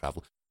international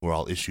travel, were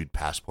all issued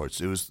passports.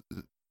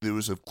 There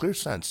was a clear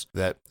sense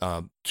that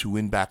to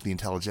win back the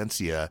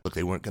intelligentsia, look,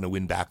 they weren't going to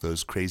win back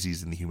those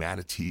crazies in the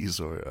humanities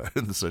or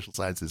in the social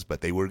sciences, but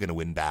they were going to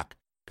win back.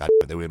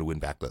 They were going to win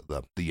back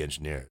the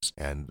engineers,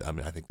 and I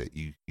mean, I think that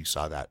you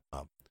saw that.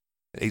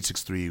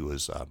 863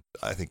 was,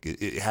 I think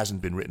it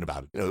hasn't been written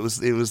about. It was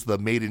the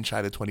made in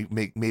China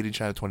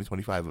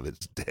 2025 of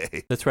its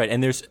day. That's right.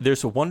 And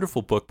there's a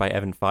wonderful book by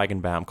Evan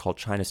Feigenbaum called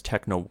China's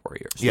Techno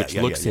Warriors, which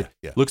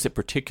looks at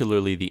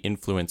particularly the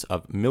influence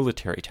of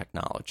military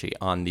technology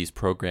on these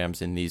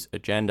programs and these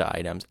agenda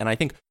items. And I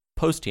think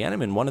post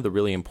Tiananmen, one of the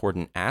really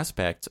important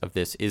aspects of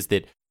this is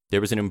that there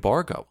was an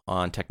embargo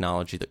on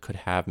technology that could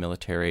have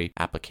military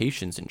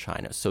applications in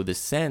China. So the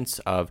sense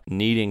of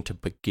needing to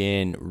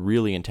begin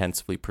really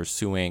intensively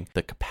pursuing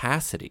the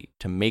capacity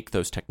to make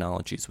those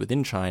technologies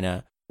within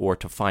China or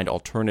to find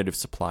alternative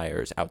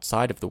suppliers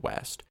outside of the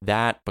West,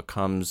 that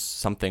becomes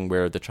something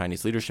where the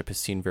Chinese leadership has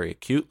seen very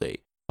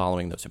acutely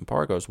following those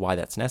embargoes why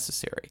that's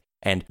necessary.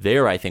 And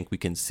there, I think we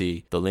can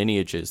see the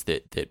lineages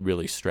that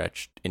really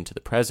stretched into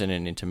the present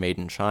and into Made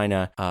in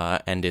China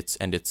and its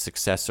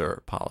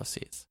successor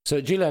policies. So,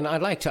 Julian,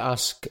 I'd like to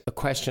ask a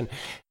question.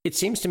 It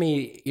seems to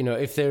me,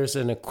 if there's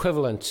an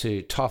equivalent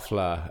to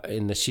Toffler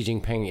in the Xi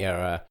Jinping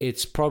era,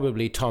 it's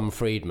probably Tom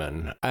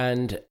Friedman.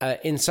 And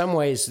in some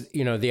ways,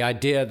 the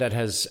idea that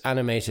has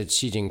animated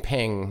Xi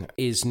Jinping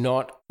is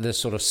not the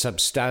sort of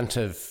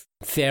substantive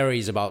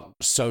theories about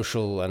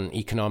social and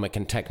economic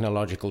and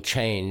technological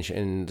change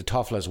in the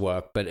Toffler's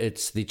work, but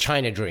it's the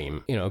China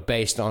Dream,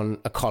 based on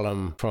a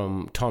column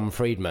from Tom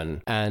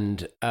Friedman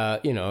and,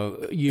 used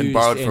and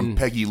borrowed from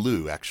Peggy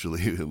Liu,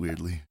 actually,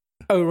 weirdly.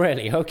 Oh,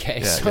 really?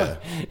 Okay.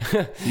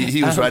 Yeah.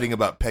 He was writing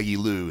about Peggy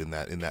Liu in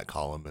that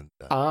column, and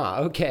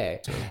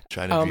okay. So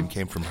China Dream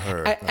came from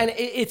her, and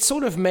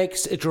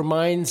it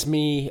reminds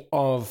me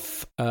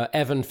of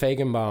Evan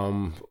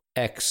Feigenbaum,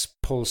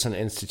 ex-Paulson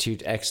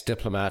Institute,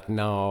 ex-diplomat,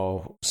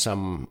 now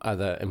some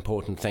other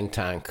important think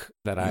tank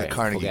that I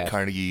forget.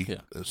 Carnegie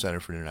Center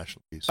for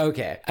International Peace.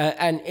 Okay.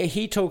 And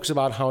he talks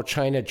about how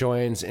China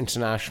joins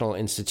international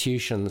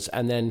institutions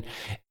and then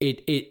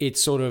it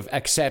sort of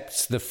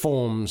accepts the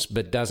forms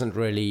but doesn't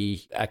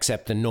really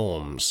accept the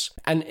norms.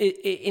 And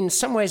in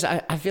some ways,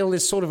 I feel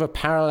there's sort of a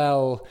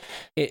parallel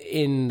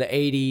in the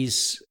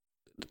 80s.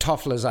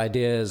 Toffler's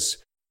ideas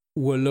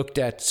were looked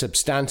at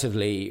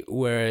substantively,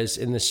 whereas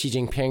in the Xi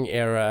Jinping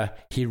era,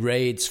 he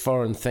raids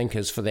foreign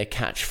thinkers for their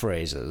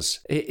catchphrases.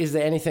 Is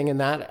there anything in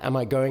that? Am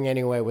I going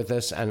anywhere with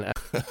this? And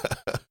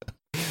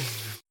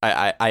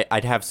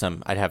I'd have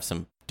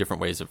some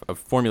different ways of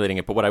formulating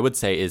it, but what I would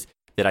say is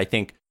that I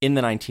think in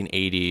the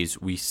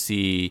 1980s we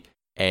see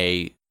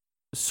a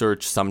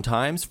search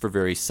sometimes for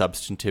very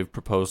substantive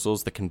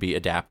proposals that can be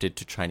adapted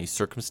to Chinese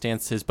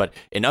circumstances, but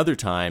in other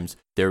times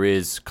there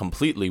is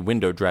completely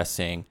window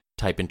dressing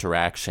type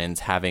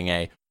interactions, having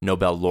a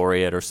Nobel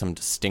laureate or some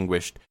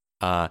distinguished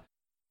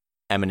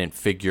eminent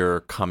figure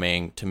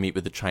coming to meet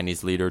with the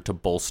Chinese leader to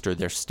bolster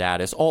their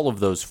status. All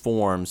of those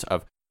forms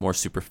of more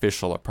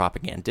superficial or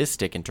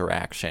propagandistic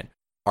interaction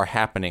are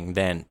happening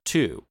then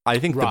too. I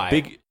think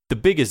the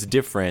biggest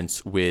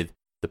difference with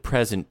the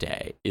present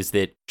day is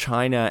that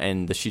China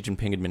and the Xi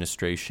Jinping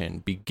administration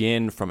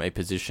begin from a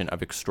position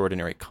of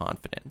extraordinary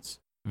confidence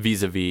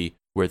vis-a-vis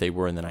where they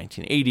were in the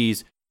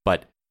 1980s,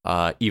 but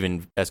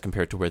even as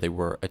compared to where they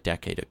were a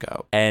decade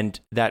ago. And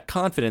that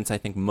confidence, I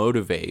think,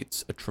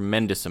 motivates a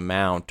tremendous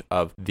amount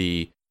of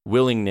the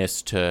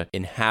willingness to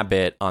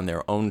inhabit on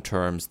their own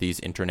terms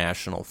these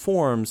international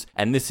forms.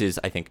 And this is,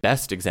 I think,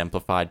 best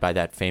exemplified by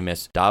that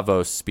famous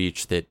Davos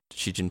speech that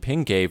Xi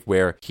Jinping gave,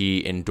 where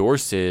he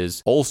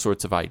endorses all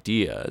sorts of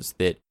ideas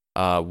that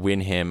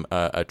win him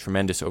a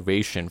tremendous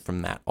ovation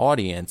from that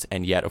audience.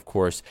 And yet, of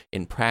course,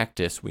 in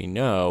practice, we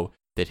know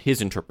that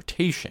his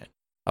interpretation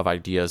of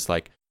ideas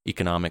like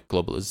economic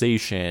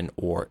globalization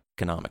or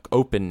economic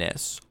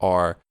openness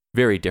are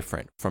very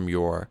different from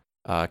your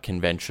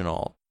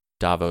conventional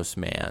Davos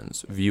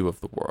man's view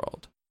of the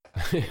world.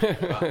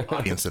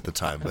 Audience at the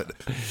time, but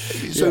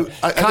so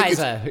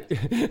Kaiser.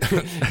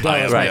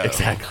 Right,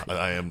 exactly.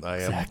 I am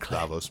exactly.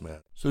 Davos man.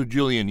 So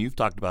Julian, you've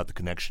talked about the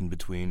connection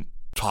between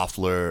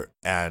Toffler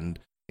and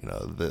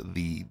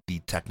the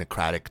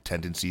technocratic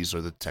tendencies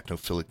or the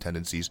technophilic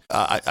tendencies.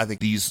 I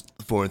think these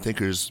foreign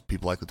thinkers,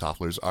 people like the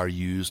Tofflers, are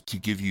used to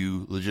give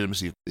you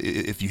legitimacy.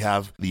 If you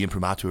have the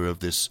imprimatur of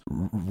this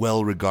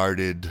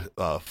well-regarded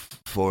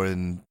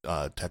foreign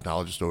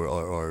technologist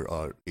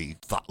or a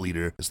thought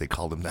leader, as they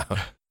call them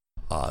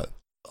now,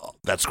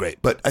 that's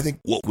great. But I think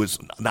what was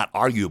not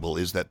arguable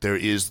is that there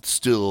is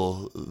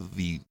still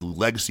the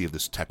legacy of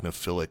this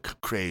technophilic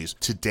craze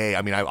today.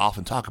 I mean, I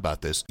often talk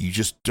about this. You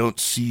just don't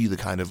see the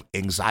kind of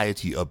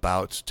anxiety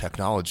about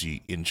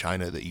technology in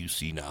China that you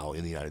see now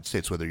in the United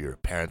States, whether you're a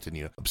parent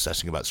and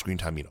obsessing about screen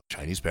time.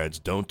 Chinese parents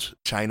don't.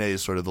 China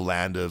is sort of the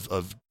land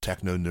of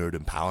techno nerd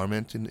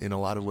empowerment in a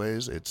lot of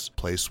ways. It's a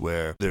place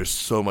where there's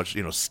so much,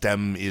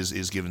 STEM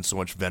is given so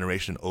much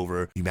veneration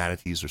over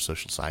humanities or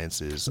social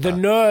sciences. The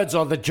nerds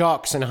are the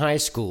jocks in high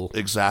school.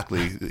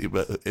 Exactly.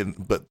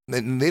 But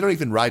they don't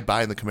even ride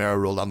by in the Camaro,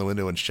 roll down the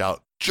window and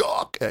shout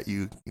jock at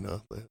you.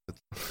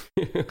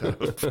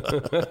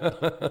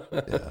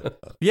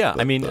 Yeah.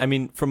 I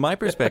mean, from my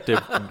perspective.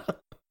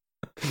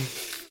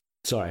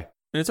 Sorry.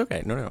 It's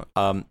okay. No.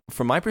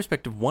 From my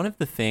perspective, one of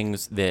the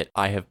things that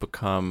I have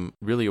become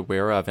really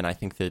aware of, and I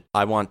think that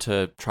I want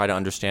to try to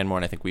understand more,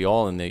 and I think we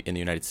all in the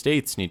United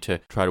States need to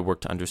try to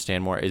work to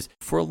understand more, is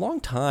for a long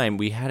time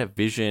we had a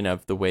vision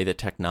of the way that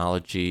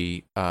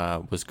technology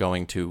was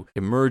going to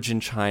emerge in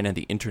China,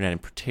 the internet in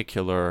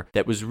particular,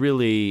 that was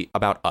really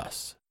about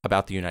us.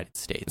 About the United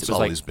States. It's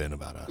always been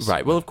about us.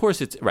 Right. Well, of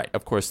course it's right.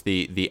 Of course,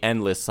 the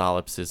endless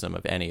solipsism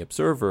of any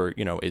observer,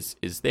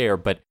 is there,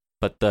 but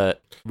the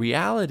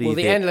reality... Well,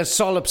 the endless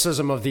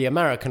solipsism of the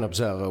American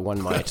observer,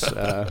 one might...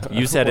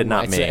 you said it,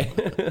 not me.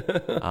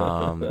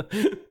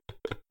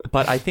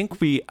 But I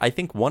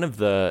think one of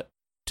the,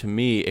 to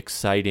me,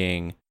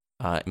 exciting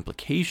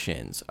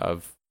implications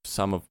of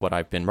some of what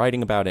I've been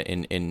writing about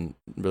in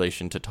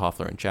relation to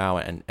Toffler and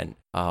Zhao, and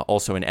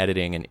also in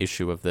editing an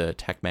issue of the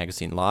tech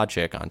magazine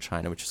Logic on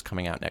China, which is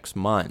coming out next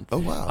month. Oh,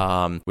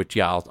 wow. Which,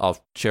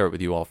 I'll share it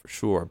with you all for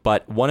sure.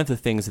 But one of the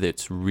things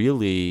that's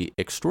really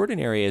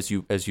extraordinary as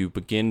you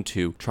begin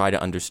to try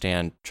to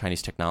understand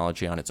Chinese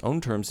technology on its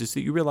own terms is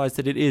that you realize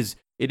that it is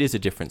a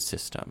different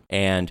system,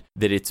 and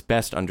that it's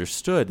best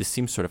understood. This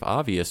seems sort of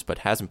obvious, but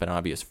hasn't been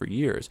obvious for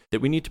years, that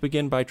we need to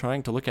begin by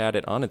trying to look at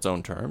it on its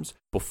own terms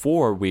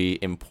before we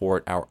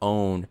import our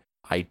own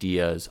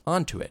ideas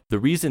onto it. The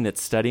reason that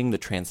studying the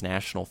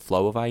transnational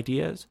flow of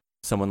ideas,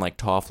 someone like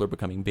Toffler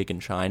becoming big in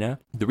China,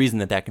 the reason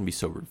that can be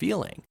so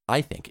revealing, I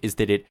think, is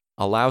that it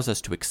allows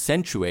us to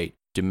accentuate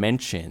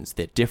dimensions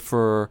that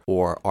differ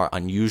or are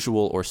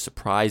unusual or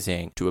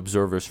surprising to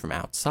observers from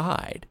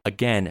outside.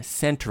 Again,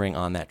 centering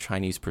on that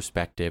Chinese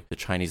perspective, the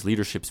Chinese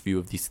leadership's view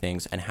of these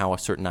things, and how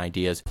certain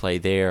ideas play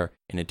there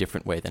in a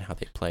different way than how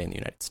they play in the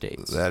United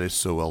States. That is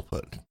so well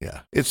put.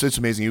 Yeah. It's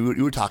amazing.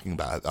 You were talking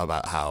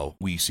about how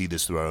we see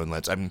this through our own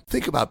lens. I mean,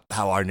 think about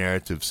how our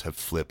narratives have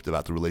flipped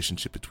about the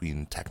relationship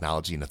between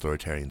technology and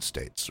authoritarian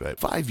states, right?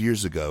 5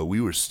 years ago, we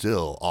were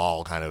still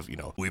all kind of,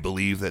 we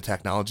believed that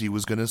technology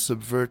was going to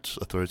subvert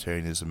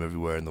authoritarianism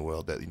everywhere in the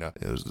world, that,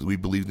 we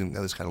believed in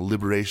this kind of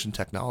liberation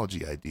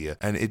technology idea.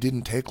 And it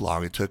didn't take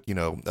long. It took,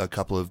 a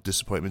couple of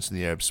disappointments in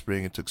the Arab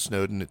Spring. It took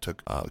Snowden. It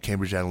took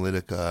Cambridge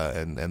Analytica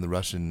and the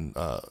Russian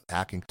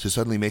hacking to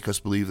suddenly make us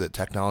believe that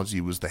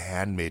technology was the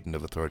handmaiden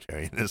of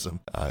authoritarianism.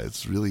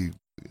 It's really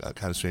a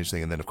kind of strange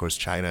thing. And then, of course,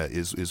 China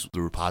is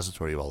the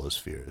repository of all those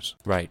fears.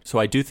 Right. So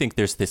I do think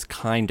there's this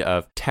kind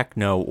of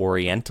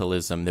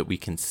techno-orientalism that we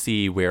can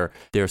see where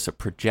there's a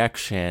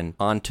projection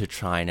onto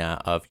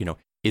China of,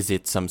 is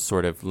it some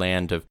sort of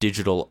land of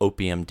digital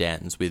opium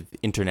dens with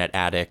internet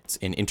addicts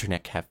in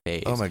internet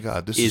cafes? Oh my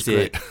God, this is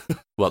great.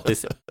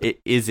 This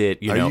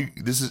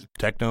is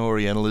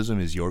techno-orientalism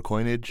is your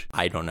coinage?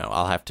 I don't know.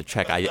 I'll have to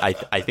check.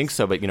 I think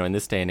so, but in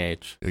this day and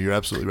age, you're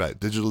absolutely right.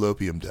 Digital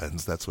opium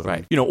dens. That's what.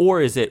 Right.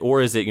 Or is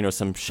it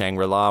some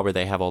Shangri-La where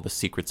they have all the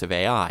secrets of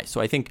AI?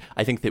 So I think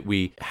that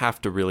we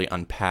have to really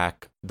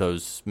unpack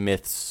those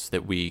myths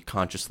that we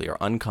consciously or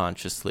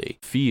unconsciously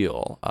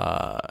feel,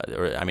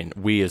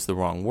 we is the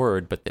wrong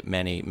word, but that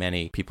many,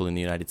 many people in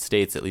the United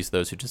States, at least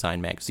those who design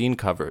magazine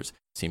covers,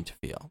 seem to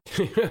feel.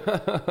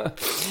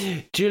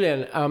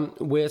 Julian,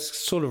 we're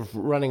sort of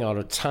running out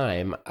of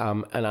time,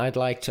 and I'd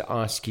like to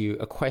ask you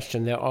a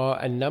question. There are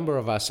a number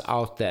of us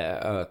out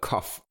there,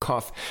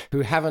 cough,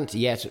 who haven't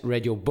yet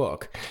read your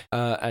book,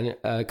 and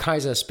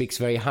Kaiser speaks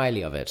very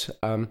highly of it.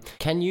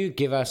 Can you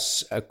give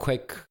us a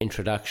quick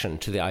introduction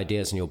to the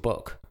ideas in your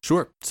book?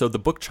 Sure. So the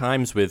book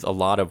chimes with a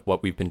lot of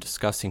what we've been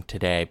discussing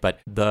today, but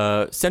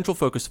the central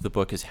focus of the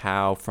book is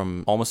how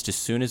from almost as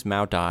soon as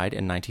Mao died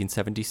in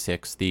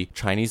 1976, the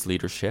Chinese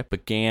leadership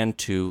began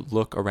to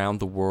look around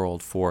the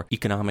world for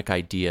economic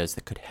ideas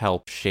that could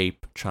help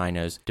shape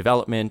China's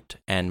development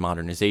and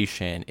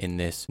modernization in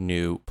this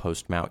new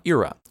post-Mao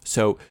era.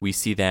 So we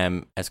see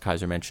them, as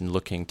Kaiser mentioned,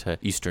 looking to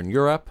Eastern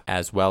Europe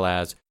as well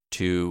as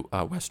to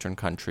Western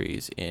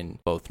countries in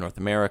both North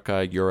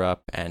America,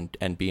 Europe,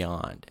 and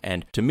beyond.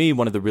 And to me,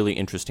 one of the really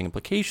interesting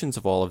implications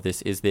of all of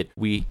this is that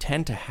we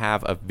tend to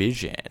have a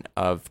vision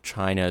of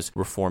China's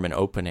reform and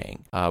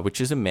opening, which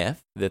is a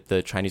myth that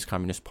the Chinese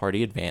Communist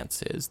Party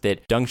advances,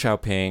 that Deng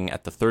Xiaoping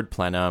at the third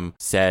plenum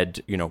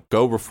said,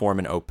 go reform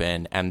and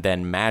open, and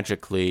then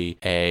magically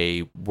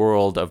a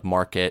world of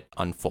market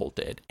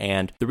unfolded.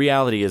 And the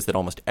reality is that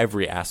almost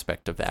every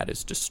aspect of that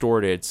is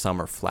distorted.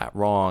 Some are flat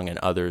wrong, and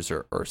others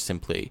are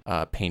simply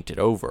painted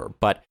over.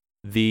 But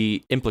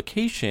the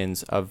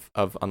implications of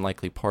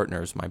Unlikely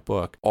Partners, my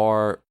book,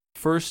 are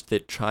first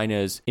that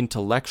China's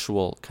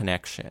intellectual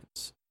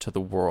connections to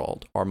the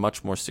world are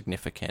much more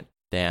significant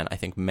than I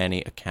think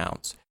many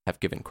accounts have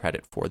given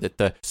credit for, that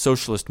the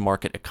socialist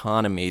market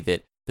economy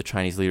that the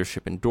Chinese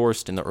leadership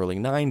endorsed in the early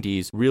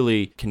 90s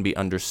really can be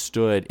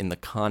understood in the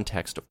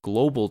context of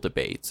global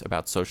debates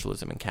about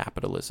socialism and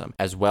capitalism,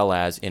 as well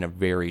as in a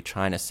very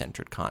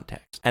China-centered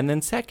context. And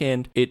then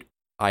second, it,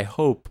 I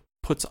hope,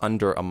 puts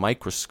under a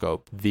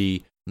microscope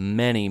the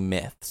many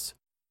myths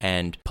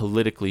and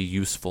politically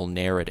useful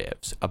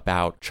narratives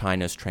about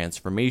China's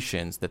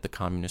transformations that the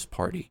Communist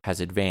Party has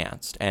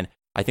advanced. And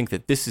I think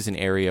that this is an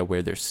area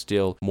where there's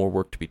still more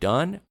work to be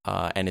done,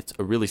 and it's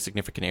a really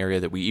significant area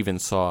that we even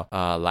saw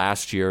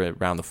last year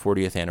around the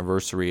 40th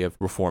anniversary of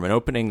Reform and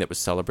Opening that was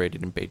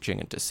celebrated in Beijing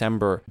in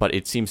December. But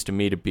it seems to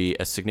me to be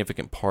a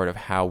significant part of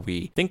how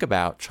we think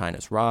about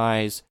China's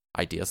rise,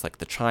 ideas like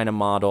the China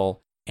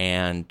model,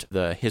 and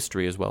the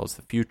history as well as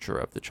the future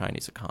of the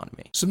Chinese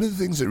economy. Some of the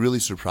things that really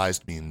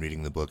surprised me in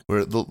reading the book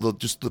were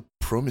just the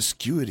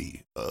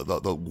promiscuity,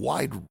 the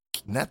wide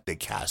net they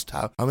cast.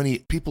 How many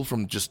people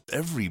from just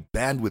every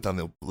bandwidth on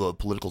the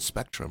political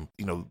spectrum,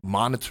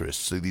 monitors,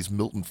 so these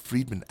Milton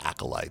Friedman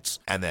acolytes,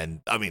 and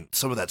then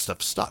some of that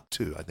stuff stuck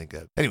too. I think.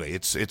 Anyway,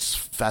 it's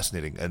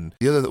fascinating. And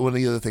one of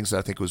the other things that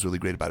I think was really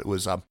great about it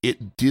was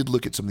it did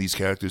look at some of these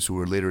characters who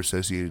were later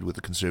associated with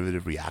the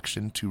conservative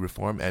reaction to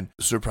reform, and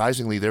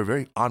surprisingly, they're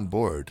very on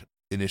board.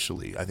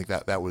 Initially, I think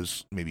that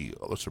was maybe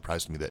a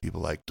surprise to me that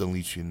people like Deng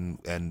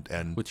Liqun and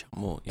Hu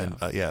Qiaomo,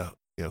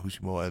 Hu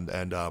Qiaomo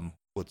and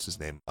what's his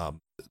name?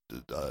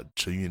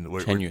 Chen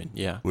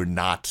Yun were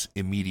not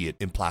immediate,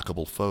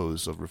 implacable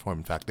foes of reform.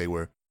 In fact, they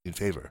were in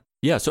favor.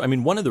 Yeah, so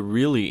one of the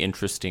really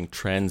interesting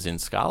trends in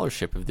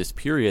scholarship of this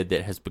period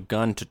that has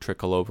begun to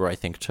trickle over, I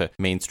think, to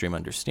mainstream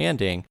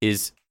understanding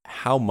is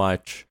how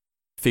much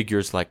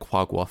figures like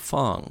Hua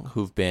Guofeng,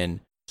 who've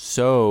been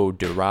so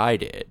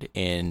derided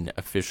in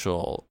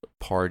official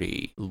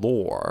party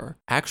lore,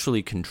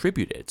 actually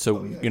contributed. So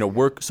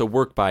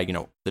work by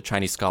the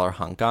Chinese scholar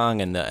Han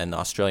Gang and the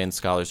Australian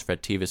scholars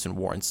Fred Tevis and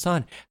Warren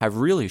Sun have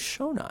really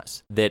shown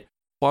us that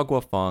Hua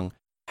Guofeng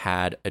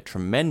had a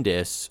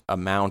tremendous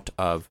amount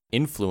of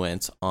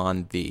influence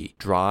on the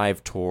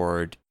drive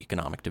toward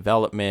economic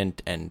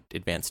development and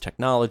advanced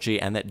technology,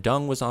 and that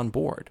Deng was on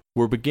board.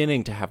 We're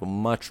beginning to have a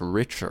much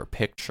richer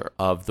picture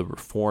of the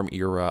reform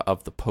era,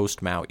 of the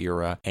post-Mao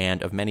era,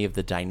 and of many of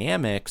the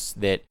dynamics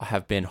that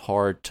have been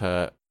hard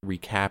to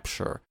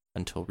recapture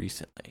until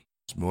recently.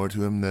 It's more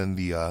to him than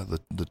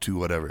the two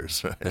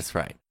whatevers. Right? That's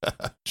right.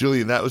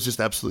 Julian, that was just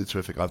absolutely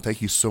terrific.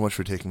 Thank you so much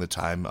for taking the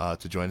time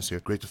to join us here.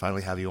 Great to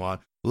finally have you on.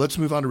 Let's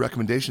move on to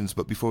recommendations,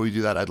 but before we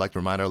do that, I'd like to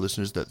remind our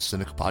listeners that the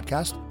Sinica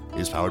Podcast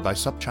is powered by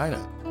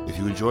SupChina. If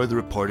you enjoy the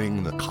reporting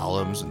and the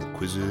columns and the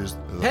quizzes...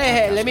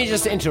 Hey, let me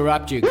just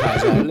interrupt you,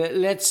 Kaiser.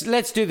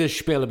 Let's do this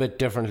spiel a bit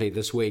differently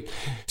this week.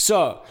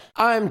 So,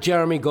 I'm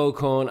Jeremy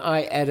Goldkorn.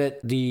 I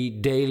edit the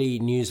daily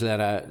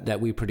newsletter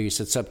that we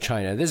produce at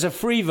SupChina. There's a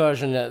free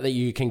version that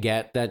you can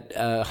get that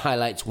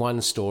highlights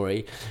one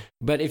story.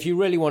 But if you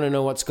really want to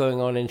know what's going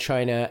on in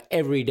China,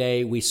 every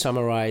day we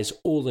summarize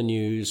all the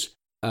news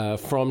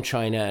from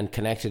China and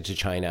connected to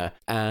China,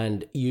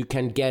 and you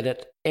can get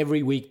it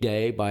every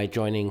weekday by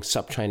joining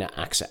SupChina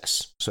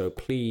Access. So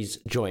please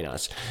join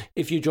us.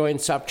 If you join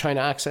SupChina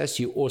Access,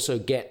 you also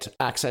get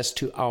access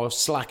to our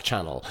Slack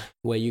channel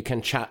where you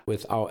can chat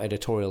with our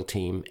editorial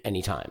team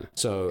anytime.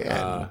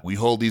 So we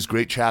hold these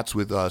great chats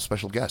with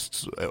special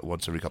guests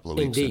once every couple of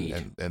weeks.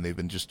 Indeed. And they've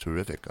been just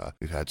terrific.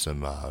 We've had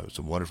some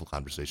wonderful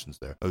conversations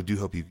there. I do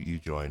hope you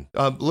join.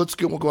 We'll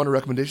go on to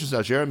recommendations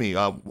now. Jeremy,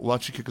 why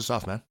don't you kick us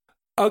off, man?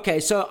 Okay,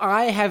 so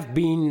I have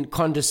been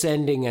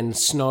condescending and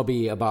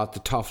snobby about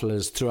the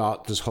Tofflers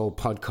throughout this whole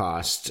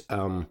podcast,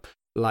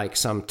 like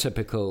some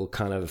typical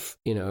kind of,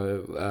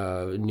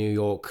 New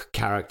York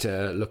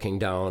character looking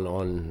down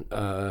on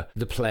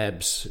the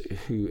plebs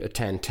who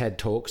attend TED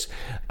Talks.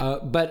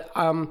 But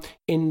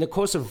in the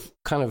course of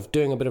kind of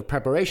doing a bit of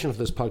preparation for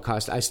this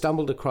podcast, I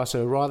stumbled across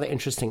a rather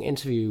interesting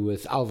interview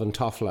with Alvin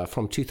Toffler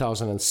from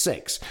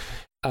 2006.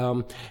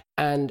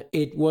 And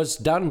it was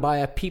done by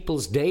a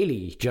People's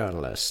Daily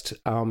journalist.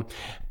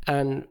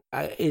 And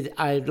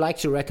I'd like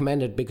to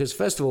recommend it because,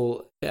 first of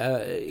all,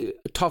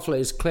 Toffler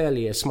is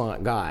clearly a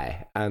smart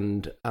guy,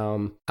 and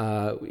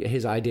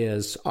his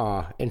ideas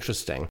are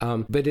interesting.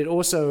 But it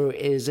also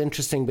is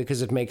interesting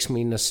because it makes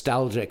me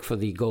nostalgic for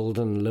the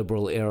golden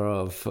liberal era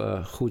of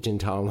Hu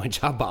Jintao and Wen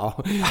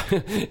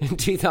Jiabao in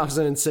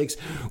 2006,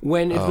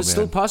 when it was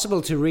still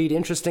possible to read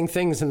interesting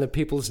things in the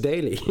People's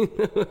Daily.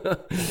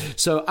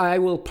 So I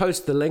will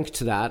post the link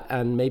to that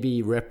and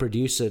maybe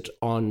reproduce it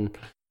on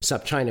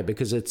SupChina,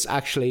 because it's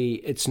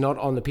not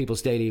on the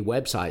People's Daily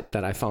website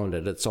that I found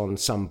it. It's on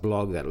some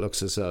blog that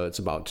looks as though it's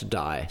about to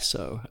die.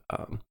 So,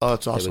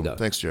 that's awesome.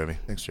 Thanks, Jeremy.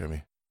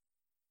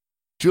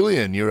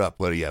 Julian, you're up.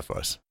 What do you have for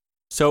us?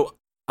 So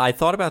I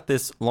thought about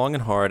this long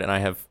and hard, and I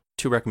have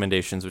two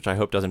recommendations, which I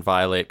hope doesn't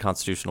violate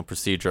constitutional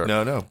procedure.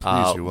 No,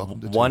 please, you're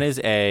welcome to do. One is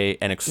an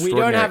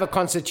extraordinary... We don't have a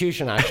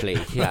constitution, actually.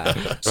 Yeah,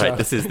 so. Right.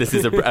 This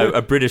is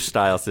a British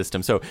style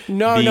system. So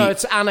no,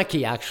 it's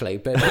anarchy, actually.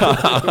 But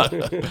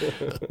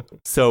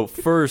so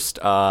first,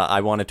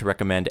 I wanted to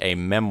recommend a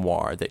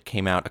memoir that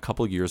came out a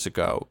couple years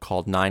ago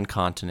called Nine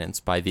Continents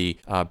by the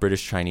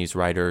British-Chinese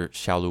writer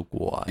Xiaolu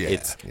Guo.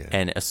 It's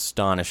an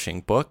astonishing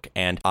book,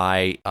 and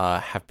I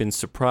have been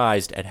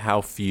surprised at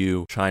how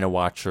few China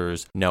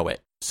watchers know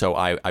it. So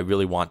I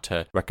really want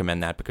to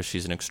recommend that because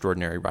she's an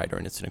extraordinary writer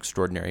and it's an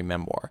extraordinary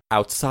memoir.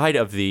 Outside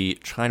of the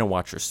China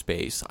Watcher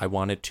space, I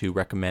wanted to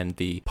recommend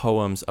the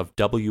poems of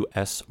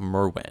W.S.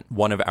 Merwin,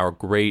 one of our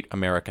great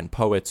American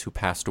poets who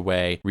passed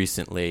away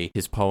recently.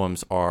 His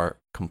poems are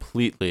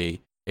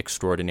completely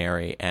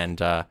extraordinary, and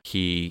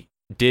he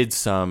did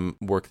some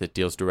work that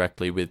deals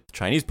directly with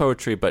Chinese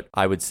poetry, but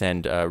I would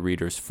send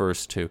readers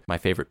first to my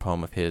favorite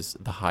poem of his,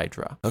 The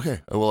Hydra.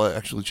 Okay, well,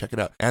 actually check it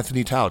out.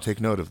 Anthony Tao, take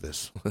note of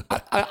this.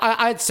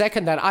 I'd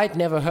second that. I'd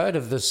never heard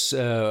of this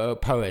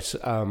poet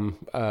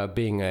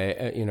being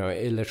a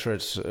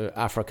illiterate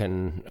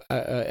African,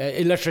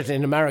 illiterate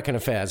in American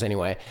affairs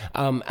anyway.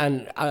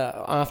 And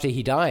after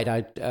he died,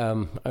 I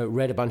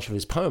read a bunch of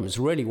his poems.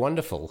 Really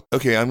wonderful.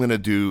 Okay, I'm going to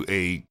do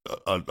a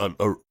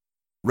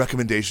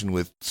recommendation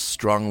with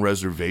strong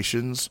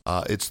reservations.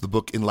 It's the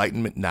book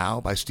Enlightenment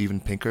Now by Steven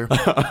Pinker.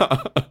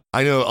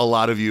 I know a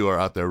lot of you are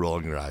out there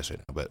rolling your eyes right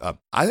now, but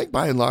I think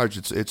by and large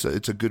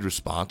it's a good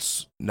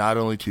response, not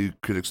only to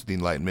critics of the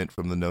Enlightenment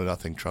from the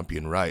know-nothing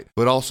Trumpian right,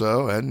 but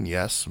also, and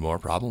yes, more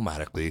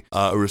problematically,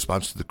 a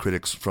response to the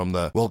critics from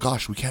the, well,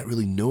 gosh, we can't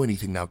really know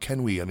anything now,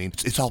 can we? I mean,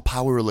 it's all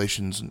power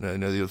relations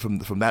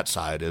from that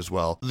side as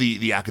well.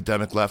 The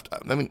academic left,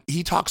 I mean,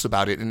 he talks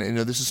about it, and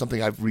this is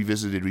something I've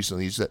revisited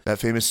recently. It's that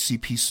famous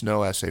C.P.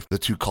 Snow essay, The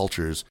Two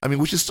Cultures, I mean,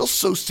 which is still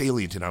so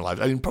salient in our lives.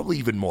 I mean, probably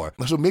even more.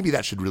 So maybe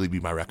that should really be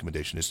my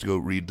recommendation, is to go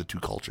read The Two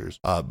Cultures.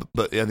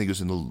 But I think it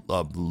was in the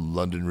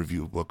London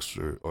Review of Books,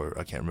 or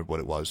I can't remember what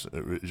it was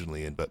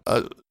originally in. But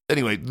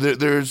Anyway,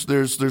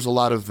 there's a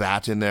lot of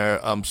that in there.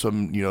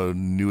 Some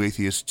new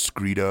atheist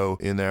credo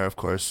in there, of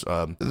course.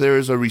 There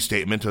is a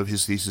restatement of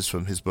his thesis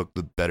from his book,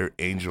 The Better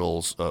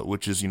Angels,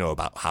 which is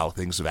about how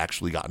things have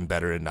actually gotten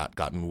better and not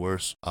gotten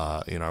worse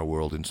in our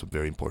world in some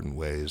very important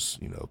ways.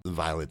 The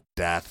violent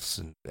deaths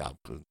and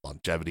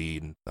longevity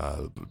and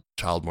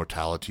child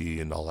mortality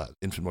and all that,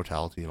 infant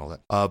mortality and all that.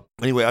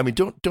 Anyway, I mean,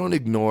 don't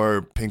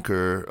ignore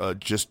Pinker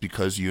just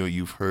because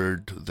you've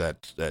heard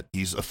that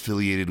he's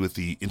affiliated with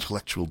the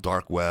intellectual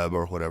dark web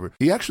or whatever.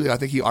 He actually, I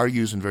think he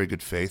argues in very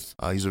good faith.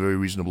 He's a very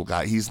reasonable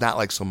guy. He's not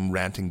like some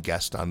ranting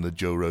guest on the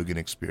Joe Rogan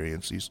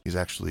Experience. He's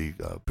actually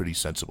pretty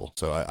sensible.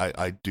 So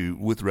I do,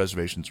 with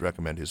reservations,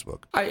 recommend his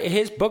book.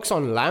 His books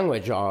on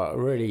language are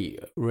really,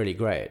 really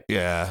great.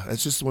 Yeah,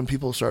 it's just when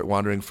people start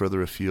wandering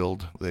further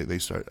afield, they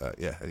start.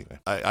 Anyway,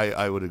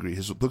 I would agree.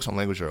 His books on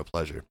language are a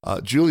pleasure.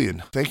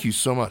 Julian, thank you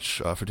so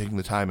much for taking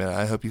the time, and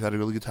I hope you've had a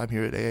really good time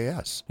here at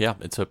AAS. Yeah,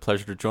 it's a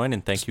pleasure to join,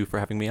 and thank you for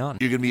having me on.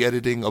 You're going to be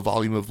editing a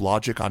volume of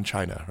Logic on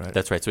China, right?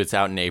 That's right. So it's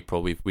out in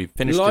April. We've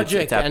finished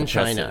Logic it's out and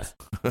China.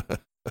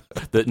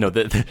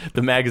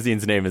 The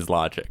magazine's name is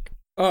Logic.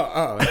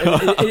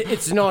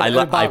 It's not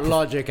about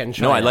Logic and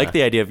China. No, I like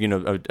the idea of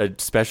a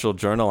special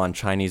journal on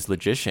Chinese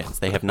logicians.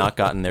 They have not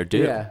gotten their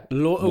due. Yeah.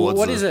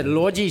 What is it?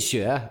 逻辑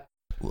学.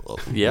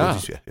 Yeah,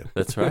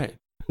 that's right.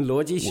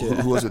 逻辑学.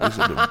 Who was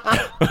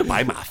it?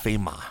 Bai Ma Fei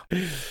Ma,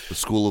 the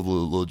School of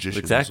Logicians.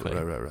 Exactly.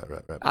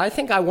 Right. I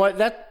think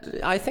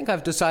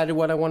I've decided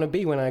what I want to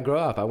be when I grow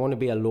up. I want to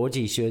be a 逻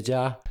辑学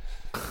家.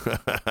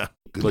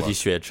 逻辑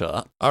学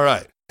者. All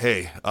right.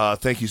 Hey,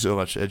 thank you so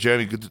much.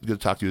 Jeremy, good to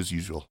talk to you as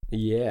usual.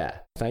 Yeah.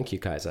 Thank you,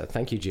 Kaiser.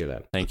 Thank you,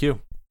 Julian. Thank you.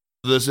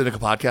 The Sinica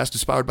Podcast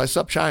is powered by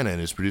SupChina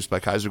and is produced by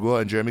Kaiser Kuo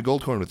and Jeremy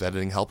Goldkorn with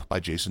editing help by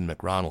Jason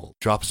McRonald.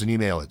 Drop us an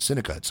email at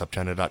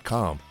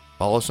sinica@supchina.com.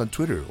 Follow us on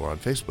Twitter or on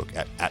Facebook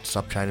at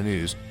SupChina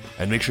News.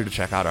 And make sure to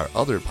check out our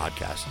other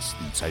podcasts,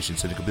 the Caixin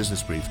Sinica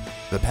Business Brief,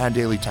 the Pan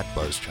Daily Tech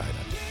Buzz China,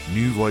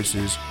 New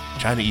Voices,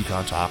 China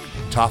Econ Talk,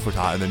 Ta for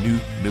Ta, and the new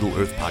Middle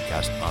Earth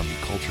podcast on the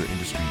culture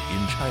industry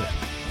in China.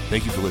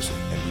 Thank you for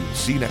listening, and we will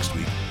see you next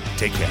week.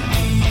 Take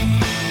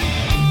care.